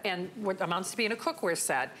knife set and what amounts to being a cookware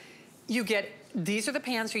set, you get, these are the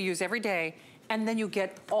pans you use every day, and then you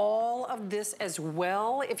get all of this as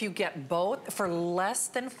well if you get both for less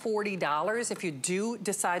than $40 if you do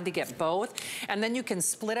decide to get both. And then you can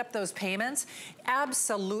split up those payments.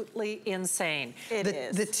 Absolutely insane. It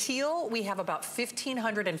is. The teal, we have about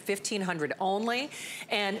 1,500 and 1,500 only.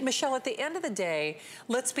 And Michelle, at the end of the day,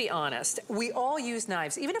 let's be honest, we all use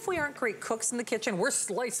knives. Even if we aren't great cooks in the kitchen, we're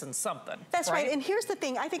slicing something. That's right. And here's the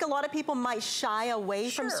thing, I think a lot of people might shy away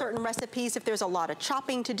from certain recipes if there's a lot of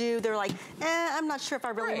chopping to do. They're like, I'm not sure if I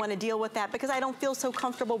really want to deal with that because I don't feel so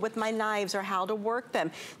comfortable with my knives or how to work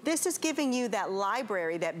them. This is giving you that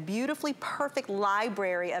library, that beautifully perfect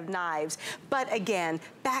library of knives. But again,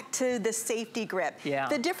 back to the safety grip. Yeah.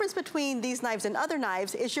 The difference between these knives and other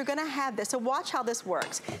knives is you're going to have this. So watch how this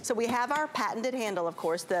works. So we have our patented handle, of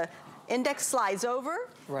course. The index slides over,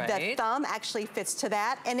 the thumb actually fits to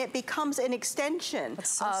that, and it becomes an extension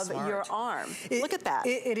of your arm. Look at that.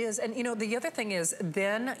 It is, and you know, the other thing is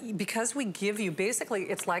then, because we give you, basically,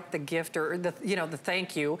 it's like the gift or the, you know, the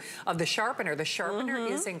thank you of the sharpener. The sharpener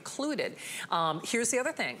is included. Here's the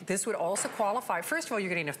other thing. This would also qualify, first of all, you're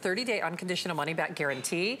getting a 30-day unconditional money-back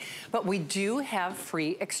guarantee, but we do have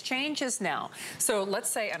free exchanges now. So let's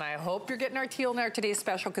say, and I hope you're getting our teal in our today's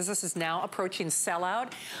special because this is now approaching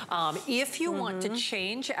sellout. If you want to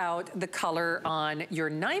change out the color on your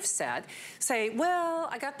knife set, say, well,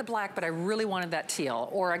 I got the black, but I really wanted that teal,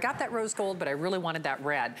 or I got that rose gold, but I really wanted that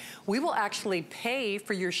red. We will actually pay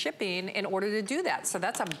for your shipping in order to do that. So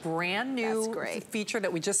that's a brand new feature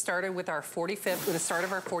that we just started with our 45th, with the start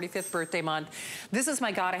of our 45th birthday month. This is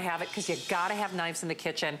my gotta have it because you gotta have knives in the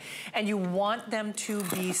kitchen and you want them to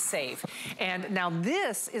be safe. And now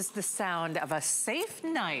this is the sound of a safe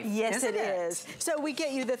knife. Yes, it is. So we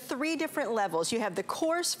get you the 3 different levels. You have the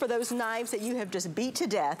coarse for those knives that you have just beat to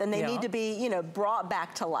death and they need to be, you know, brought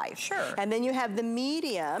back to life. Sure. And then you have the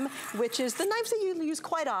medium, which is the knives that you use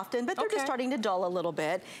quite often, but they're just starting to dull a little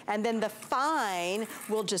bit. And then the fine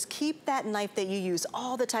will just keep that knife that you use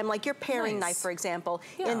all the time, like your paring knife, for example,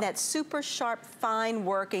 in that super sharp, fine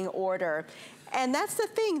working order. And that's the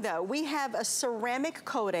thing, though. We have a ceramic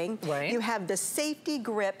coating. You have the safety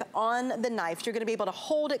grip on the knife. You're going to be able to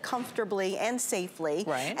hold it comfortably and safely.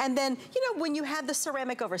 And then, you know, when you have the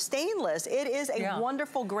ceramic over stainless, it is a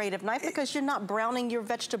wonderful grade of knife because you're not browning your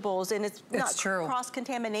vegetables and it's not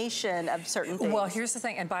cross-contamination of certain things. Well, here's the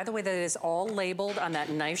thing. And by the way, that is all labeled on that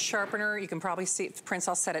knife sharpener. You can probably see, Prince,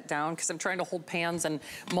 I'll set it down because I'm trying to hold pans and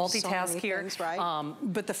multitask here.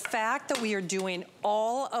 But the fact that we are doing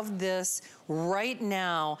all of this right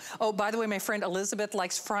now. Oh, by the way, my friend Elizabeth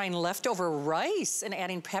likes frying leftover rice and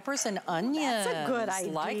adding peppers and onions. That's a good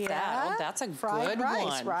idea. Like that. Oh, that's a good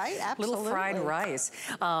one. Right? Absolutely. Little fried rice.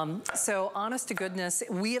 So honest to goodness,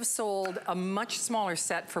 we have sold a much smaller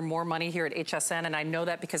set for more money here at HSN, and I know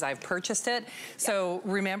that because I've purchased it. So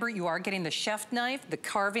remember, you are getting the chef knife, the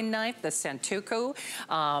carving knife, the Santoku.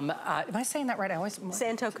 Am I saying that right? I always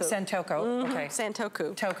Santoku. Santoku. Okay.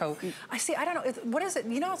 Santoku. Toko. I see. I don't know. What is it?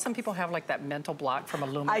 You know how some people have like that mental block from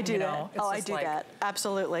aluminum? I do that. It's I do that.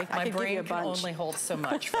 Absolutely. My brain can only hold so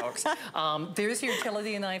much, folks. There's your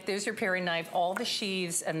utility knife. There's your paring knife. All the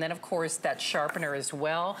sheaths, and then of course that sharpener as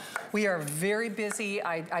well. We are very busy.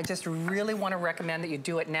 I just really want to recommend that you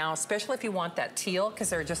do it now, especially if you want that teal, because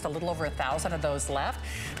there are just a little over 1,000 of those left.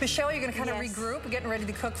 Michelle, you're going to kind of regroup, getting ready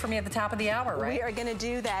to cook for me at the top of the hour, right? We are going to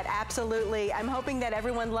do that. Absolutely. I'm hoping that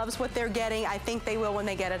everyone loves what they're getting. I think they will when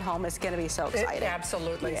they get it home. It's going to be so exciting.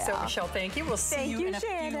 Absolutely. So Michelle, thank you. We'll see you in a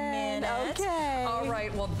few minutes. Okay. All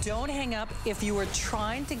right. Well, don't hang up. If you were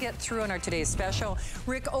trying to get through on our today's special,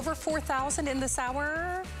 Rick, over 4,000 in this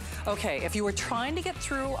hour? Okay. If you were trying to get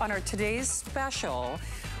through on our today's special,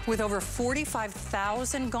 with over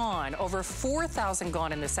 45,000 gone, over 4,000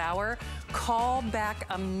 gone in this hour, call back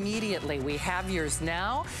immediately. We have yours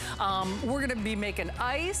now. We're going to be making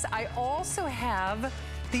ice. I also have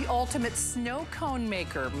the ultimate snow cone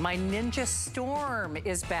maker. My Ninja Storm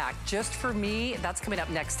is back just for me. That's coming up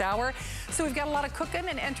next hour. So we've got a lot of cooking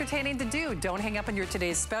and entertaining to do. Don't hang up on your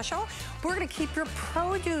today's special. We're gonna keep your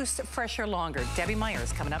produce fresher longer. Debbie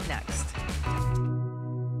Myers coming up next.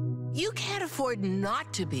 You can't afford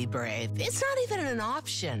not to be brave. It's not even an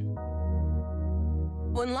option.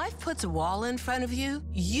 When life puts a wall in front of you,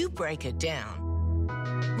 you break it down.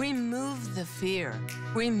 Remove the fear.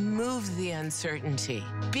 Remove the uncertainty.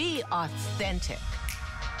 Be authentic.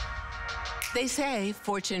 They say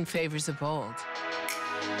fortune favors the bold.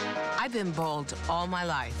 I've been bold all my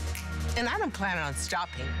life, and I don't plan on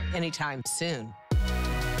stopping anytime soon.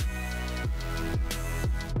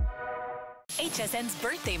 HSN's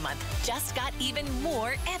birthday month just got even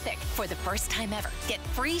more epic. For the first time ever, get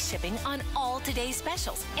free shipping on all today's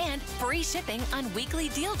specials and free shipping on weekly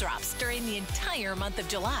deal drops during the entire month of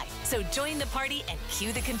July. So join the party and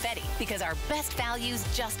cue the confetti because our best values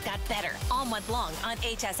just got better all month long on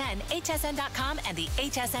HSN, hsn.com, and the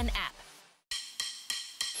HSN app.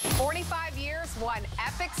 45 years, one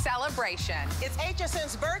epic celebration. It's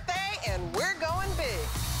HSN's birthday, and we're going big.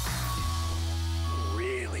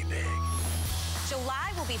 Really big.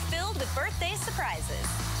 July will be filled with birthday surprises.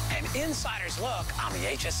 An insider's look on the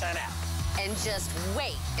HSN app. And just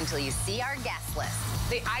wait until you see our guest list.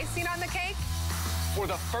 The icing on the cake? For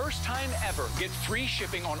the first time ever, get free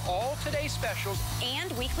shipping on all today's specials And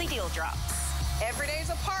weekly deal drops. Every day's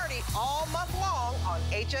a party all month long on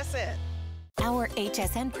HSN. Our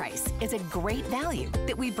HSN price is a great value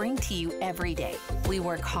that we bring to you every day. We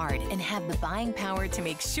work hard and have the buying power to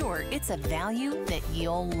make sure it's a value that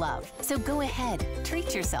you'll love. So go ahead,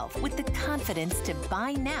 treat yourself with the confidence to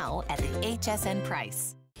buy now at the HSN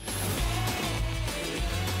price.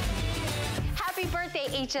 Happy birthday,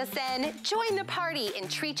 HSN. Join the party and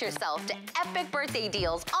treat yourself to epic birthday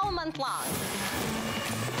deals all month long.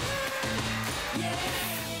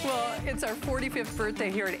 Well, it's our 45th birthday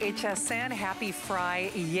here at HSN. Happy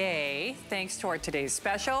Friday. Thanks to our today's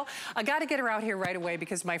special. I got to get her out here right away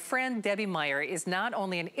because my friend Debbie Meyer is not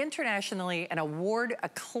only an internationally and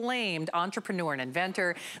award-acclaimed entrepreneur and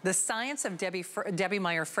inventor. The science of Debbie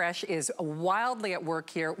Meyer Fresh is wildly at work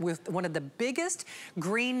here with one of the biggest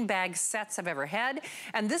green bag sets I've ever had.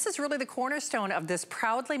 And this is really the cornerstone of this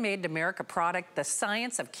proudly made in America product, the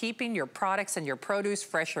science of keeping your products and your produce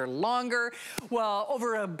fresher longer. Well,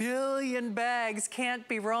 over a billion bags, can't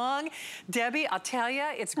be wrong. Debbie, I'll tell you,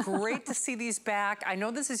 it's great to see these back. I know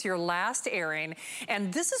this is your last airing,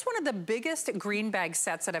 and this is one of the biggest green bag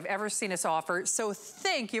sets that I've ever seen us offer, so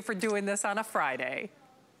thank you for doing this on a Friday.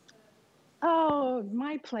 Oh,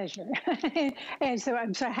 my pleasure. And so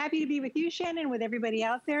I'm so happy to be with you, Shannon, with everybody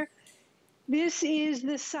out there. This is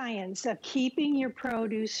the science of keeping your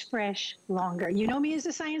produce fresh longer. You know me as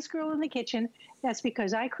the science girl in the kitchen. That's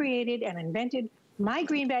because I created and invented my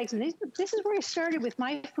green bags, and this is where I started with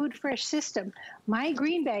my Food Fresh system. My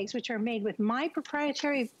green bags, which are made with my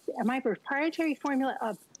proprietary formula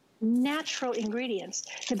of natural ingredients.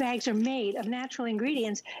 The bags are made of natural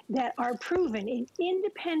ingredients that are proven in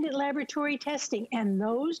independent laboratory testing, and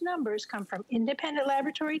those numbers come from independent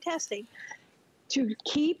laboratory testing. To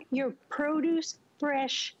keep your produce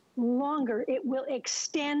fresh longer, it will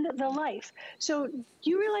extend the life. So do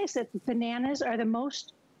you realize that bananas are the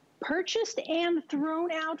most purchased and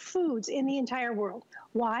thrown out foods in the entire world?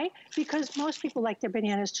 Why? Because most people like their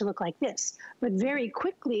bananas to look like this, but very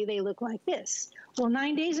quickly they look like this. Well,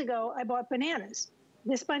 9 days ago, I bought bananas,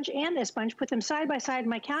 this bunch and this bunch, put them side by side on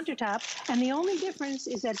my countertop, and the only difference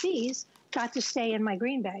is that these got to stay in my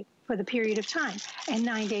green bag for the period of time. And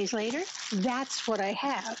 9 days later, that's what I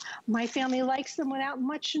have. My family likes them without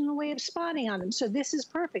much in the way of spotting on them. So this is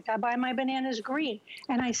perfect. I buy my bananas green,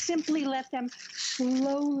 and I simply let them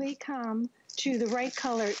slowly come to the right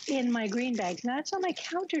color in my green bags. Now it's on my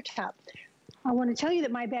countertop. I want to tell you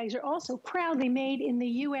that my bags are also proudly made in the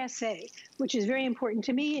USA, which is very important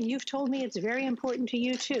to me, and you've told me it's very important to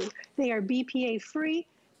you too. They are BPA free.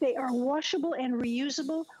 They are washable and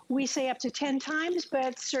reusable. We say up to 10 times,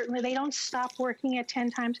 but certainly they don't stop working at 10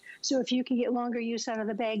 times. So if you can get longer use out of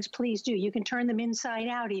the bags, please do. You can turn them inside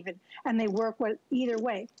out even, and they work either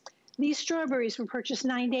way. These strawberries were purchased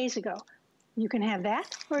 9 days ago. You can have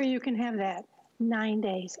that, or you can have that. 9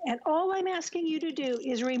 days. And all I'm asking you to do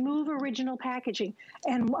is remove original packaging.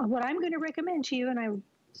 And what I'm going to recommend to you, and I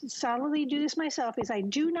solidly do this myself, is I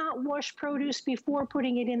do not wash produce before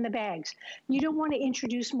putting it in the bags. You don't want to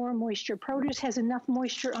introduce more moisture. Produce has enough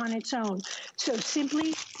moisture on its own. So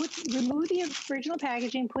simply remove the original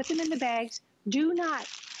packaging, put them in the bags. Do not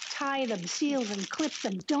tie them, seal them, clip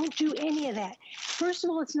them. Don't do any of that. First of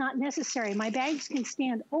all, it's not necessary. My bags can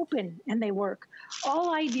stand open and they work.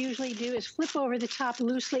 All I usually do is flip over the top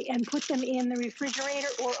loosely and put them in the refrigerator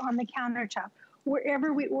or on the countertop,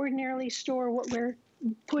 wherever we ordinarily store what we're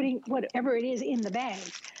putting, whatever it is in the bag.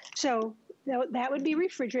 So that would be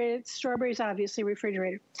refrigerated. Strawberries, obviously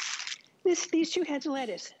refrigerated. These two heads of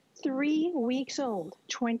lettuce, 3 weeks old,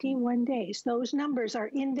 21 days. Those numbers are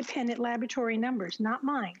independent laboratory numbers, not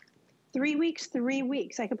mine. 3 weeks, 3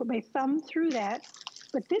 weeks. I can put my thumb through that.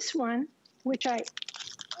 But this one, which I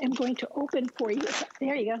am going to open for you.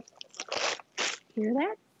 There you go. Hear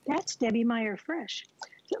that? That's Debbie Meyer Fresh.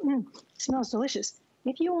 Smells delicious.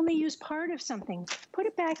 If you only use part of something, put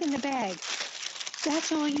it back in the bag.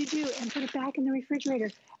 That's all you do, and put it back in the refrigerator.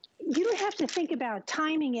 You don't have to think about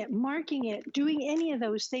timing it, marking it, doing any of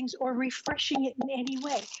those things, or refreshing it in any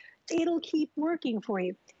way. It'll keep working for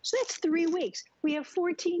you. So that's 3 weeks. We have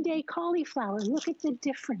 14-day cauliflower. Look at the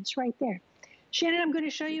difference right there. Shannon, I'm going to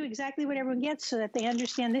show you exactly what everyone gets so that they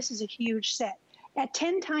understand this is a huge set. At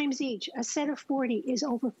 10 times each, a set of 40 is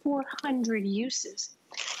over 400 uses.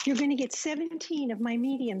 You're going to get 17 of my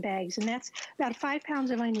medium bags, and that's about 5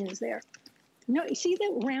 pounds of onions there. No, you see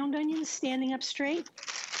the round onions standing up straight?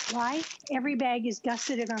 Why? Every bag is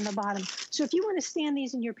gusseted on the bottom. So if you want to stand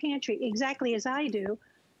these in your pantry exactly as I do,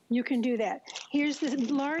 you can do that. Here's the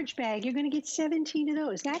large bag. You're going to get 17 of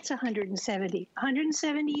those. That's 170.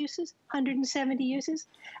 170 uses, 170 uses,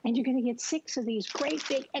 and you're going to get 6 of these great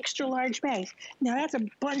big extra large bags. Now that's a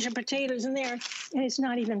bunch of potatoes in there, and it's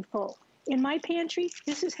not even full. In my pantry,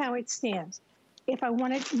 this is how it stands. If I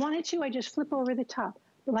wanted to, I just flip over the top.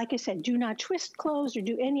 But like I said, do not twist clothes or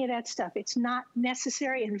do any of that stuff. It's not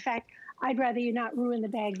necessary. In fact, I'd rather you not ruin the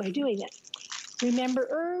bag by doing it. Remember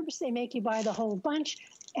herbs, they make you buy the whole bunch.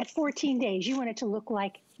 At 14 days, you want it to look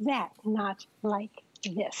like that, not like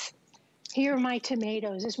this. Here are my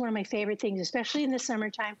tomatoes. This is one of my favorite things, especially in the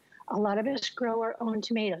summertime. A lot of us grow our own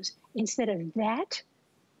tomatoes. Instead of that,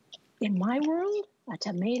 in my world, a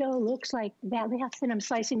tomato looks like that. Look how thin I'm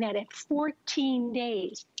slicing that at 14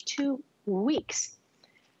 days, 2 weeks.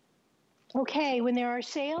 Okay, when there are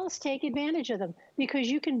sales, take advantage of them because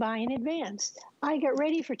you can buy in advance. I got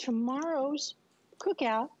ready for tomorrow's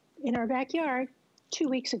cookout in our backyard 2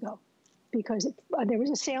 weeks ago because there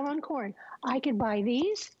was a sale on corn. I could buy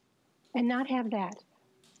these and not have that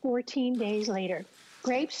 14 days later.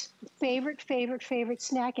 Grapes, favorite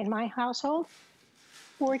snack in my household,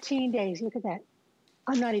 14 days. Look at that.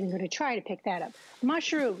 I'm not even going to try to pick that up.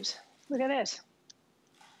 Mushrooms, look at this.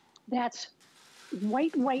 That's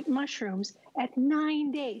white mushrooms at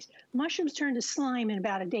 9 days. Mushrooms turn to slime in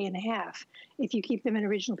about a day and a half if you keep them in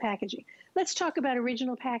original packaging. Let's talk about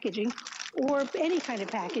original packaging or any kind of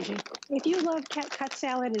packaging. If you love cut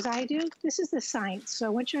salad as I do, this is the science. So I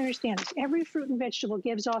want you to understand this. Every fruit and vegetable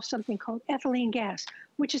gives off something called ethylene gas,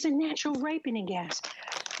 which is a natural ripening gas.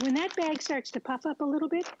 When that bag starts to puff up a little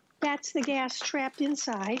bit, that's the gas trapped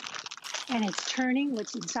inside, and it's turning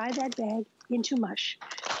what's inside that bag into mush.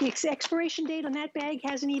 The expiration date on that bag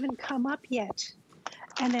hasn't even come up yet,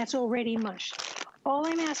 and that's already mush. All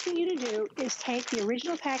I'm asking you to do is take the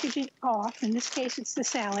original packaging off, in this case it's the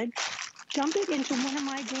salad, dump it into one of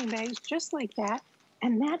my green bags just like that,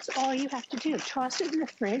 and that's all you have to do. Toss it in the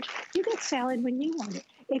fridge. You get salad when you want it.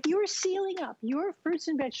 If you're sealing up your fruits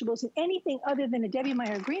and vegetables in anything other than a Debbie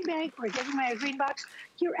Meyer green bag or a Debbie Meyer green box,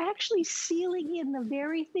 you're actually sealing in the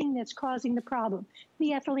very thing that's causing the problem,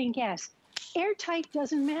 the ethylene gas. Airtight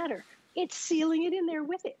doesn't matter. It's sealing it in there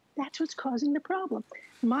with it. That's what's causing the problem.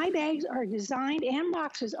 My bags are designed, and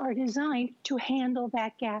boxes are designed to handle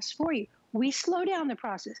that gas for you. We slow down the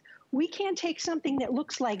process. We can't take something that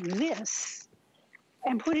looks like this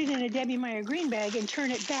and put it in a Debbie Meyer green bag and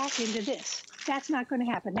turn it back into this. That's not going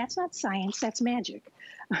to happen. That's not science. That's magic.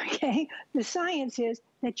 Okay? The science is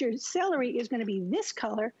that your celery is going to be this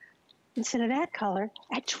color instead of that color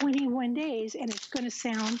at 21 days, and it's going to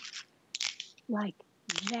sound like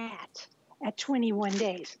that at 21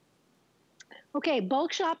 days. Okay,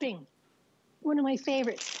 bulk shopping. One of my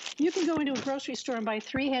favorites. You can go into a grocery store and buy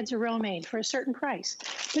 3 heads of romaine for a certain price.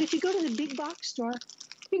 But if you go to the big box store,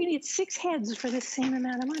 you're going to get 6 heads for the same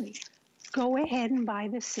amount of money. Go ahead and buy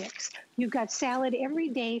the 6. You've got salad every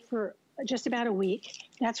day for just about a week.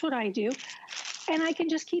 That's what I do. And I can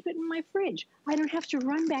just keep it in my fridge. I don't have to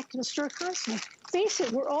run back to the store constantly. Face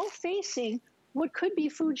it, we're all facing what could be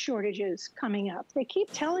food shortages coming up. They keep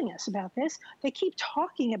telling us about this. They keep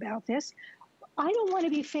talking about this. I don't want to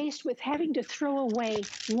be faced with having to throw away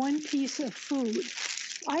one piece of food.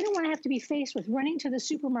 I don't want to have to be faced with running to the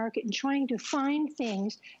supermarket and trying to find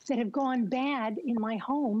things that have gone bad in my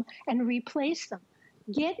home and replace them.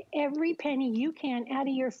 Get every penny you can out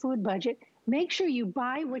of your food budget. Make sure you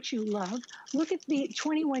buy what you love. Look at the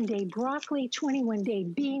 21-day broccoli, 21-day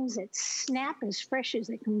beans that snap as fresh as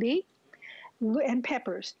they can be, and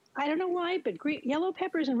peppers. I don't know why, but yellow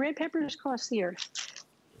peppers and red peppers cost the earth.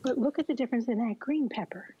 But look at the difference in that green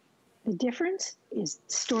pepper. The difference is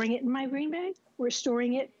storing it in my green bag or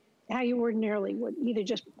storing it how you ordinarily would, either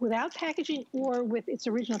just without packaging or with its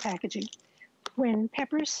original packaging. When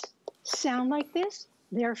peppers sound like this,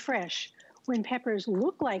 they're fresh. When peppers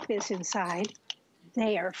look like this inside,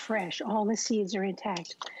 they are fresh. All the seeds are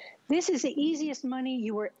intact. This is the easiest money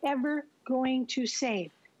you are ever going to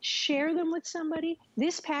save. Share them with somebody.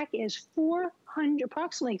 This pack is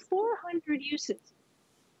approximately 400 uses.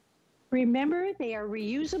 Remember, they are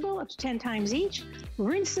reusable up to 10 times each.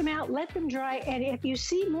 Rinse them out, let them dry, and if you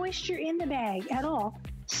see moisture in the bag at all,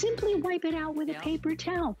 simply wipe it out with a paper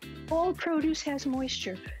towel. All produce has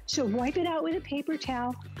moisture. So wipe it out with a paper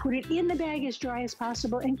towel, put it in the bag as dry as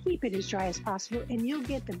possible, and keep it as dry as possible, and you'll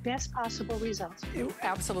get the best possible results.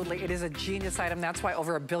 Absolutely, it is a genius item. That's why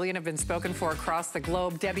over 1 billion have been spoken for across the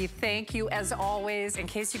globe. Debbie, thank you as always. In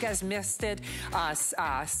case you guys missed it,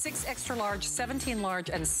 6 extra large, 17 large,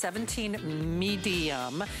 and 17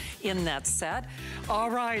 medium in that set. All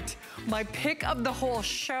right, my pick of the whole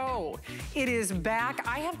show. It is back.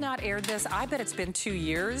 I have not aired this. I bet it's been 2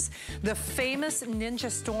 years. The famous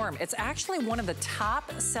Ninja Storm. It's actually one of the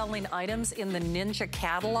top selling items in the Ninja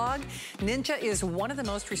catalog. Ninja is one of the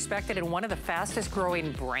most respected and one of the fastest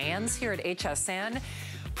growing brands here at HSN.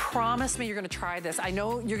 Promise me you're gonna try this. I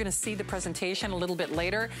know you're gonna see the presentation a little bit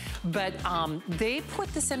later, but they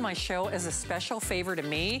put this in my show as a special favor to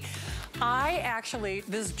me. This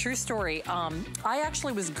is a true story. I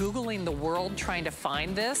actually was Googling the world trying to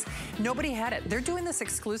find this. Nobody had it. They're doing this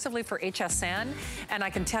exclusively for HSN, and I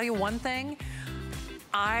can tell you one thing.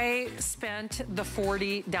 I spent the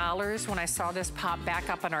 $40 when I saw this pop back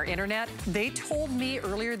up on our internet. They told me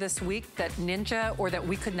earlier this week that Ninja, or that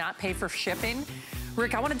we could not pay for shipping.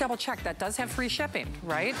 Rick, I want to double check. That does have free shipping,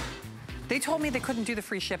 right? They told me they couldn't do the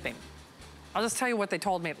free shipping. I'll just tell you what they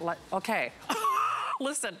told me. Okay,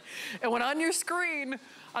 listen, it went on your screen.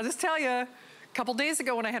 I'll just tell you. A couple days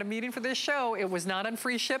ago when I had a meeting for this show, it was not on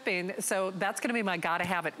free shipping, so that's gonna be my gotta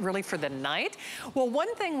have it really for the night. Well,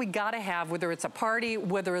 one thing we gotta have, whether it's a party,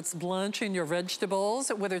 whether it's blanching your vegetables,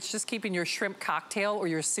 whether it's just keeping your shrimp cocktail or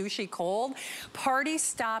your sushi cold, party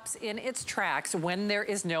stops in its tracks when there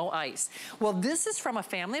is no ice. Well, this is from a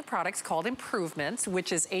family of products called Improvements,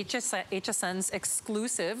 which is HSN's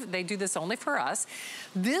exclusive. They do this only for us.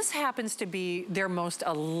 This happens to be their most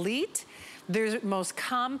elite, their most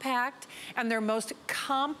compact, and their most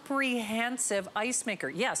comprehensive ice maker.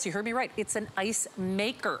 Yes, you heard me right. It's an ice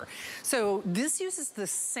maker. So this uses the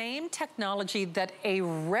same technology that a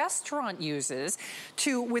restaurant uses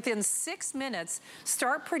to, within 6 minutes,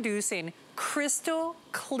 start producing crystal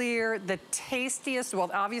clear, the tastiest, well,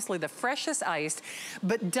 obviously the freshest iced,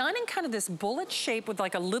 but done in kind of this bullet shape with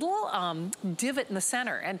like a little divot in the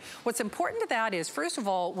center. And what's important to that is, first of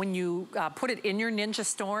all, when you put it in your Ninja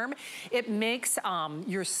Storm, it makes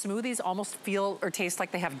your smoothies almost feel or taste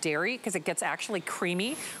like they have dairy, because it gets actually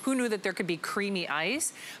creamy. Who knew that there could be creamy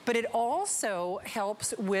ice? But it also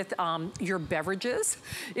helps with your beverages,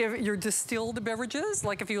 if your distilled beverages,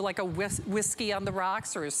 like if you like a whiskey on the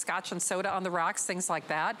rocks or a scotch and soda on the rocks, things like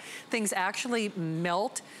that. Things actually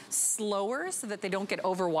melt slower so that they don't get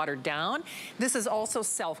overwatered down. This is also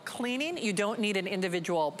self-cleaning. You don't need an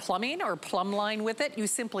individual plumbing or plumb line with it. You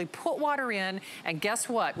simply put water in, and guess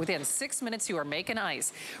what? Within 6 minutes, you are making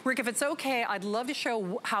ice. Rick, if it's okay, I'd love to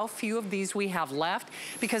show how few of these we have left,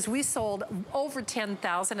 because we sold over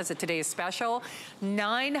 10,000 as a today's special.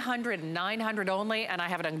 900 only, and I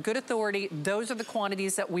have it on good authority. Those are the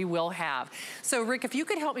quantities that we will have. So Rick, if you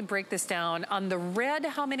could help me break this down. On the red,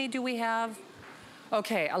 how many do we have?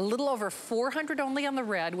 Okay, a little over 400 only on the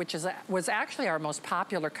red, which was actually our most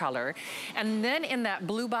popular color. And then in that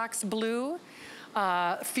blue box blue,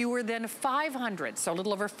 fewer than 500, so a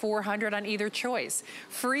little over 400 on either choice.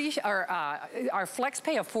 Free, our flex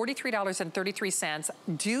pay of $43.33.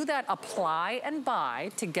 Do that apply and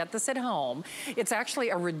buy to get this at home. It's actually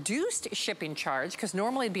a reduced shipping charge, because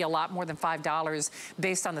normally it'd be a lot more than $5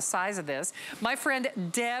 based on the size of this. My friend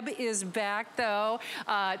Deb is back though.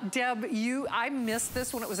 Deb, I missed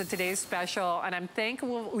this when it was a today's special, and I'm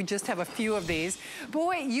thankful we just have a few of these.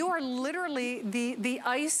 Boy, you are literally the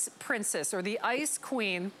ice princess, or the ice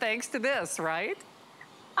queen, thanks to this, right?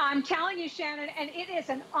 I'm telling you, Shannon, and it is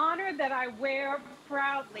an honor that I wear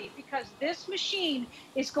proudly, because this machine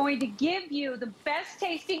is going to give you the best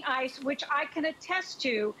tasting ice, which I can attest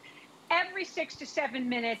to. Every 6 to 7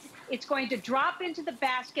 minutes, it's going to drop into the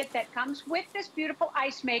basket that comes with this beautiful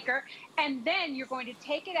ice maker, and then you're going to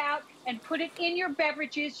take it out and put it in your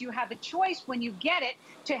beverages. You have a choice when you get it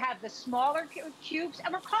to have the smaller cubes,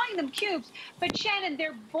 and we're calling them cubes, but Shannon,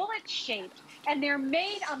 they're bullet shaped, and they're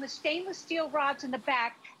made on the stainless steel rods in the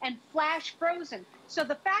back and flash frozen. So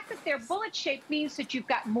the fact that they're bullet shaped means that you've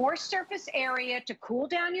got more surface area to cool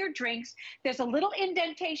down your drinks. There's a little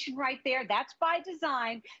indentation right there. That's by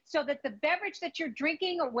design, so that the beverage that you're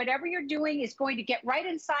drinking or whatever you're doing is going to get right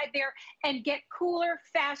inside there and get cooler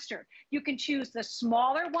faster. You can choose the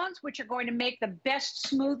smaller ones, which are going to make the best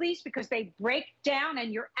smoothies because they break down,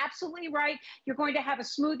 and you're absolutely right. You're going to have a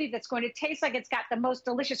smoothie that's going to taste like it's got the most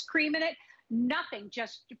delicious cream in it. Nothing,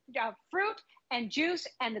 just fruit and juice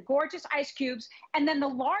and the gorgeous ice cubes, and then the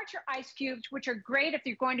larger ice cubes, which are great if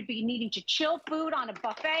you're going to be needing to chill food on a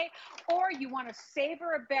buffet, or you want to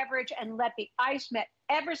savor a beverage and let the ice melt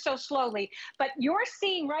ever so slowly. But you're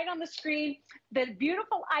seeing right on the screen the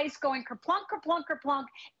beautiful ice going kerplunk, kerplunk, kerplunk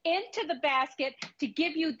into the basket to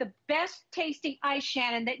give you the best tasting ice,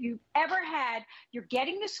 Shannon, that you've ever had. You're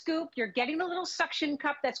getting the scoop, you're getting the little suction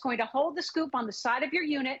cup that's going to hold the scoop on the side of your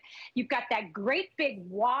unit. You've got that great big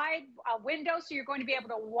wide window, so you're going to be able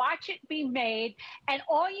to watch it be made. And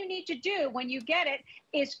all you need to do when you get it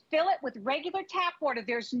is fill it with regular tap water.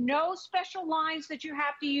 There's no special lines that you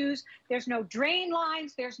have to use. There's no drain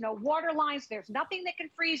lines. There's no water lines. There's nothing that can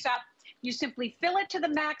freeze up. You simply fill it to the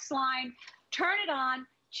max line, turn it on,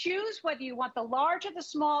 choose whether you want the large or the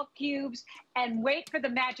small cubes, and wait for the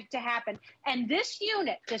magic to happen. And this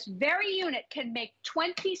unit, this very unit, can make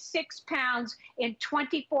 26 pounds in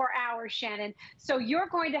 24 hours, Shannon. So you're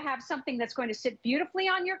going to have something that's going to sit beautifully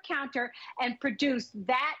on your counter and produce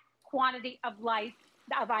that quantity of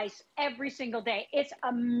ice every single day. It's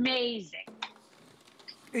amazing.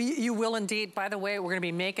 You will indeed. By the way, we're going to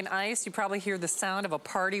be making ice. You probably hear the sound of a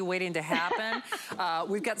party waiting to happen.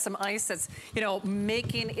 We've got some ice that's, you know,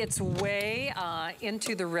 making its way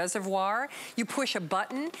into the reservoir. You push a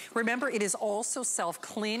button. Remember, it is also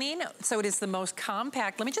self-cleaning, so it is the most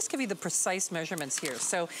compact. Let me just give you the precise measurements here.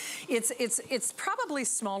 So it's probably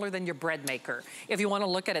smaller than your bread maker, if you want to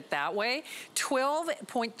look at it that way.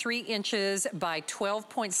 12.3 inches by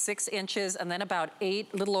 12.6 inches, and then about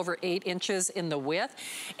little over 8 inches in the width.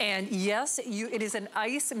 And yes, it is an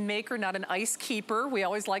ice maker, not an ice keeper. We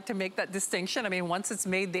always like to make that distinction. I mean, once it's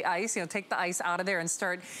made the ice, you know, take the ice out of there and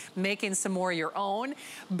start making some more of your own.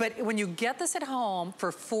 But when you get this at home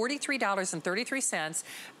for $43.33,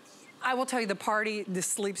 I will tell you, the party, this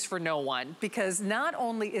sleeps for no one, because not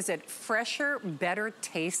only is it fresher, better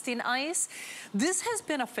tasting ice, this has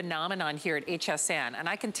been a phenomenon here at HSN. And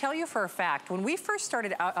I can tell you for a fact, when we first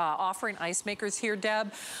started offering ice makers here,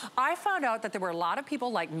 Deb, I found out that there were a lot of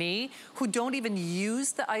people like me who don't even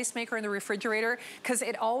use the ice maker in the refrigerator because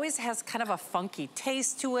it always has kind of a funky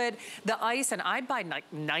taste to it. The ice, and I buy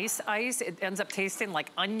like nice ice, it ends up tasting like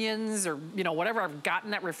onions or, you know, whatever I've got in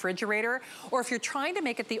that refrigerator. Or if you're trying to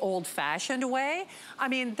make it the old-fashioned way, I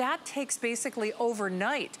mean, that takes basically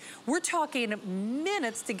overnight. We're talking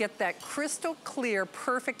minutes to get that crystal clear,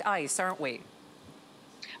 perfect ice, aren't we?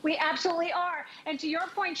 We absolutely are. And to your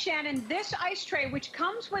point, Shannon, this ice tray, which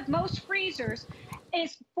comes with most freezers,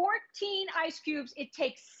 is 14 ice cubes. It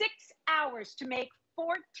takes 6 hours to make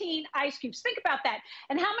 14 ice cubes. Think about that.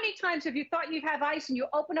 And how many times have you thought you have ice and you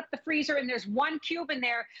open up the freezer and there's 1 cube in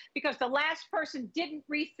there because the last person didn't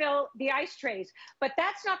refill the ice trays? But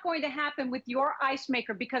that's not going to happen with your ice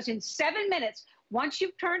maker, because in 7 minutes, once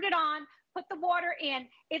you've turned it on, put the water in,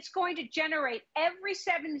 it's going to generate every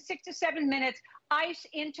 6 to 7 minutes ice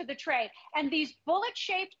into the tray. And these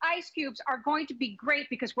bullet-shaped ice cubes are going to be great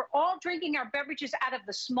because we're all drinking our beverages out of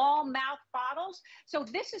the small mouth bottles. So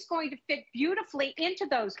this is going to fit beautifully into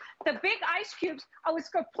those. The big ice cubes, oh, it's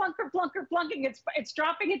go plunker, plunker, plunking. It's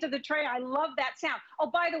dropping into the tray. I love that sound. Oh,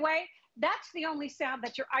 by the way, that's the only sound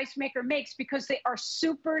that your ice maker makes because they are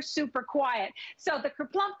super, super quiet. So the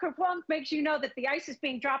kerplunk, kerplunk makes you know that the ice is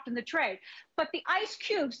being dropped in the tray. But the ice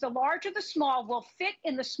cubes, the large or the small, will fit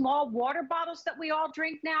in the small water bottles that we all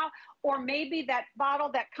drink now, or maybe that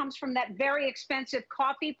bottle that comes from that very expensive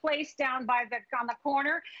coffee place down by on the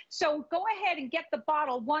corner. So go ahead and get the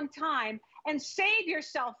bottle one time and save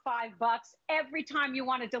yourself $5 every time you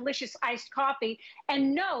want a delicious iced coffee,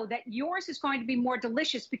 and know that yours is going to be more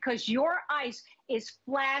delicious because your ice is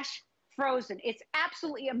flash frozen. It's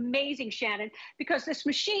absolutely amazing, Shannon, because this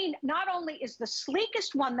machine not only is the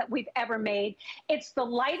sleekest one that we've ever made, it's the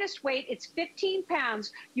lightest weight. It's 15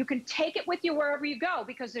 pounds. You can take it with you wherever you go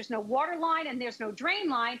because there's no water line and there's no drain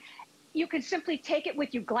line. You can simply take it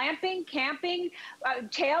with you glamping, camping,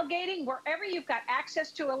 tailgating, wherever you've got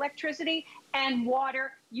access to electricity and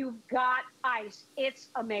water, you've got ice. It's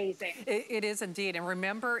amazing. It is indeed. And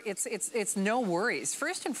remember, it's no worries.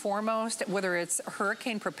 First and foremost, whether it's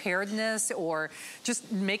hurricane preparedness or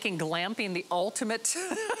just making glamping the ultimate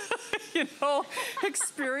you know,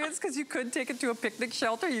 experience, because you could take it to a picnic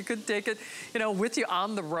shelter. You could take it, you know, with you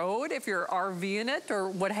on the road if you're RVing it or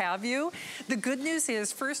what have you. The good news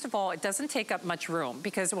is, first of all, it doesn't take up much room,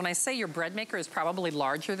 because when I say your bread maker is probably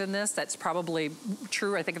larger than this, that's probably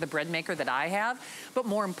true, I think, of the bread maker that I I have. But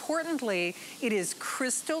more importantly, it is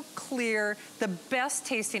crystal clear, the best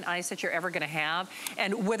tasting ice that you're ever gonna have.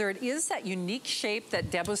 And whether it is that unique shape that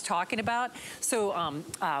Deb was talking about, so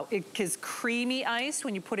it is creamy ice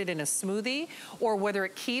when you put it in a smoothie, or whether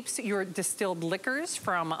it keeps your distilled liquors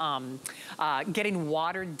from getting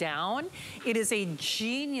watered down, it is a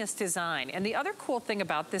genius design. And the other cool thing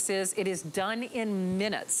about this is it is done in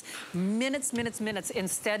minutes. Minutes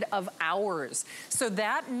instead of hours. So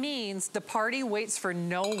that means the party waits for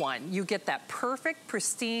no one. You get that perfect,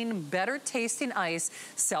 pristine, better tasting ice,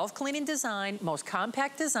 self-cleaning design, most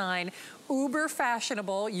compact design, uber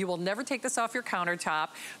fashionable. You will never take this off your countertop.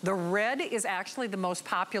 The red is actually the most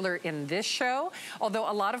popular in this show, although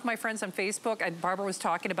a lot of my friends on Facebook, and Barbara was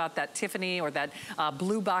talking about that Tiffany or that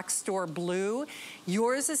blue box store blue.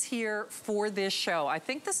 Yours is here for this show. I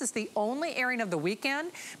think this is the only airing of the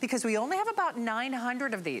weekend because we only have about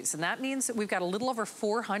 900 of these, and that means that we've got a little over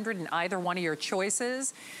 400 in either one of your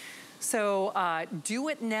choices. So do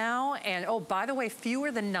it now, and oh, by the way, fewer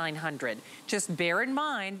than 900. Just bear in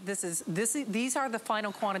mind, these are the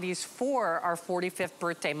final quantities for our 45th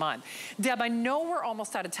birthday month. Deb, I know we're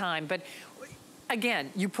almost out of time, but again,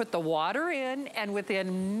 you put the water in, and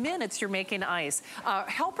within minutes, you're making ice.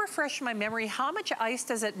 Help refresh my memory, how much ice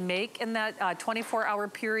does it make in that 24-hour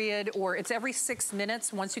period, or it's every 6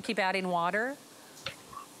 minutes once you keep adding water?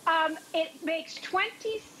 It makes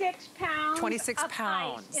 26 pounds of ice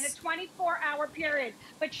in a 24-hour period.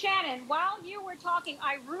 But Shannon, while you were talking,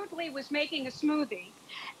 I rudely was making a smoothie.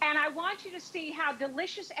 And I want you to see how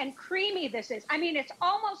delicious and creamy this is. I mean, it's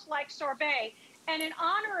almost like sorbet. And in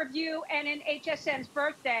honor of you and in HSN's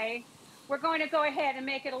birthday, we're going to go ahead and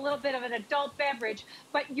make it a little bit of an adult beverage.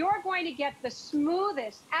 But you're going to get the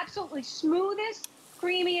smoothest, absolutely smoothest,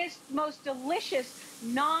 creamiest, most delicious,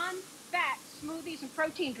 non-fat smoothies and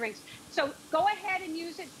protein drinks. So go ahead and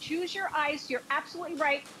use it. Choose your ice. You're absolutely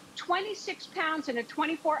right. 26 pounds in a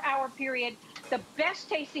 24-hour period. The best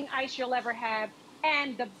tasting ice you'll ever have,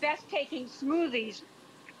 and the best tasting smoothies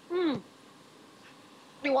you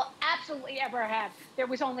will absolutely ever have. There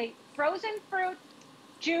was only frozen fruit,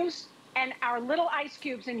 juice, and our little ice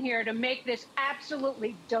cubes in here to make this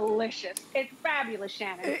absolutely delicious. It's fabulous,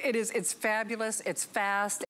 Shannon. It is. It's fabulous. It's fast.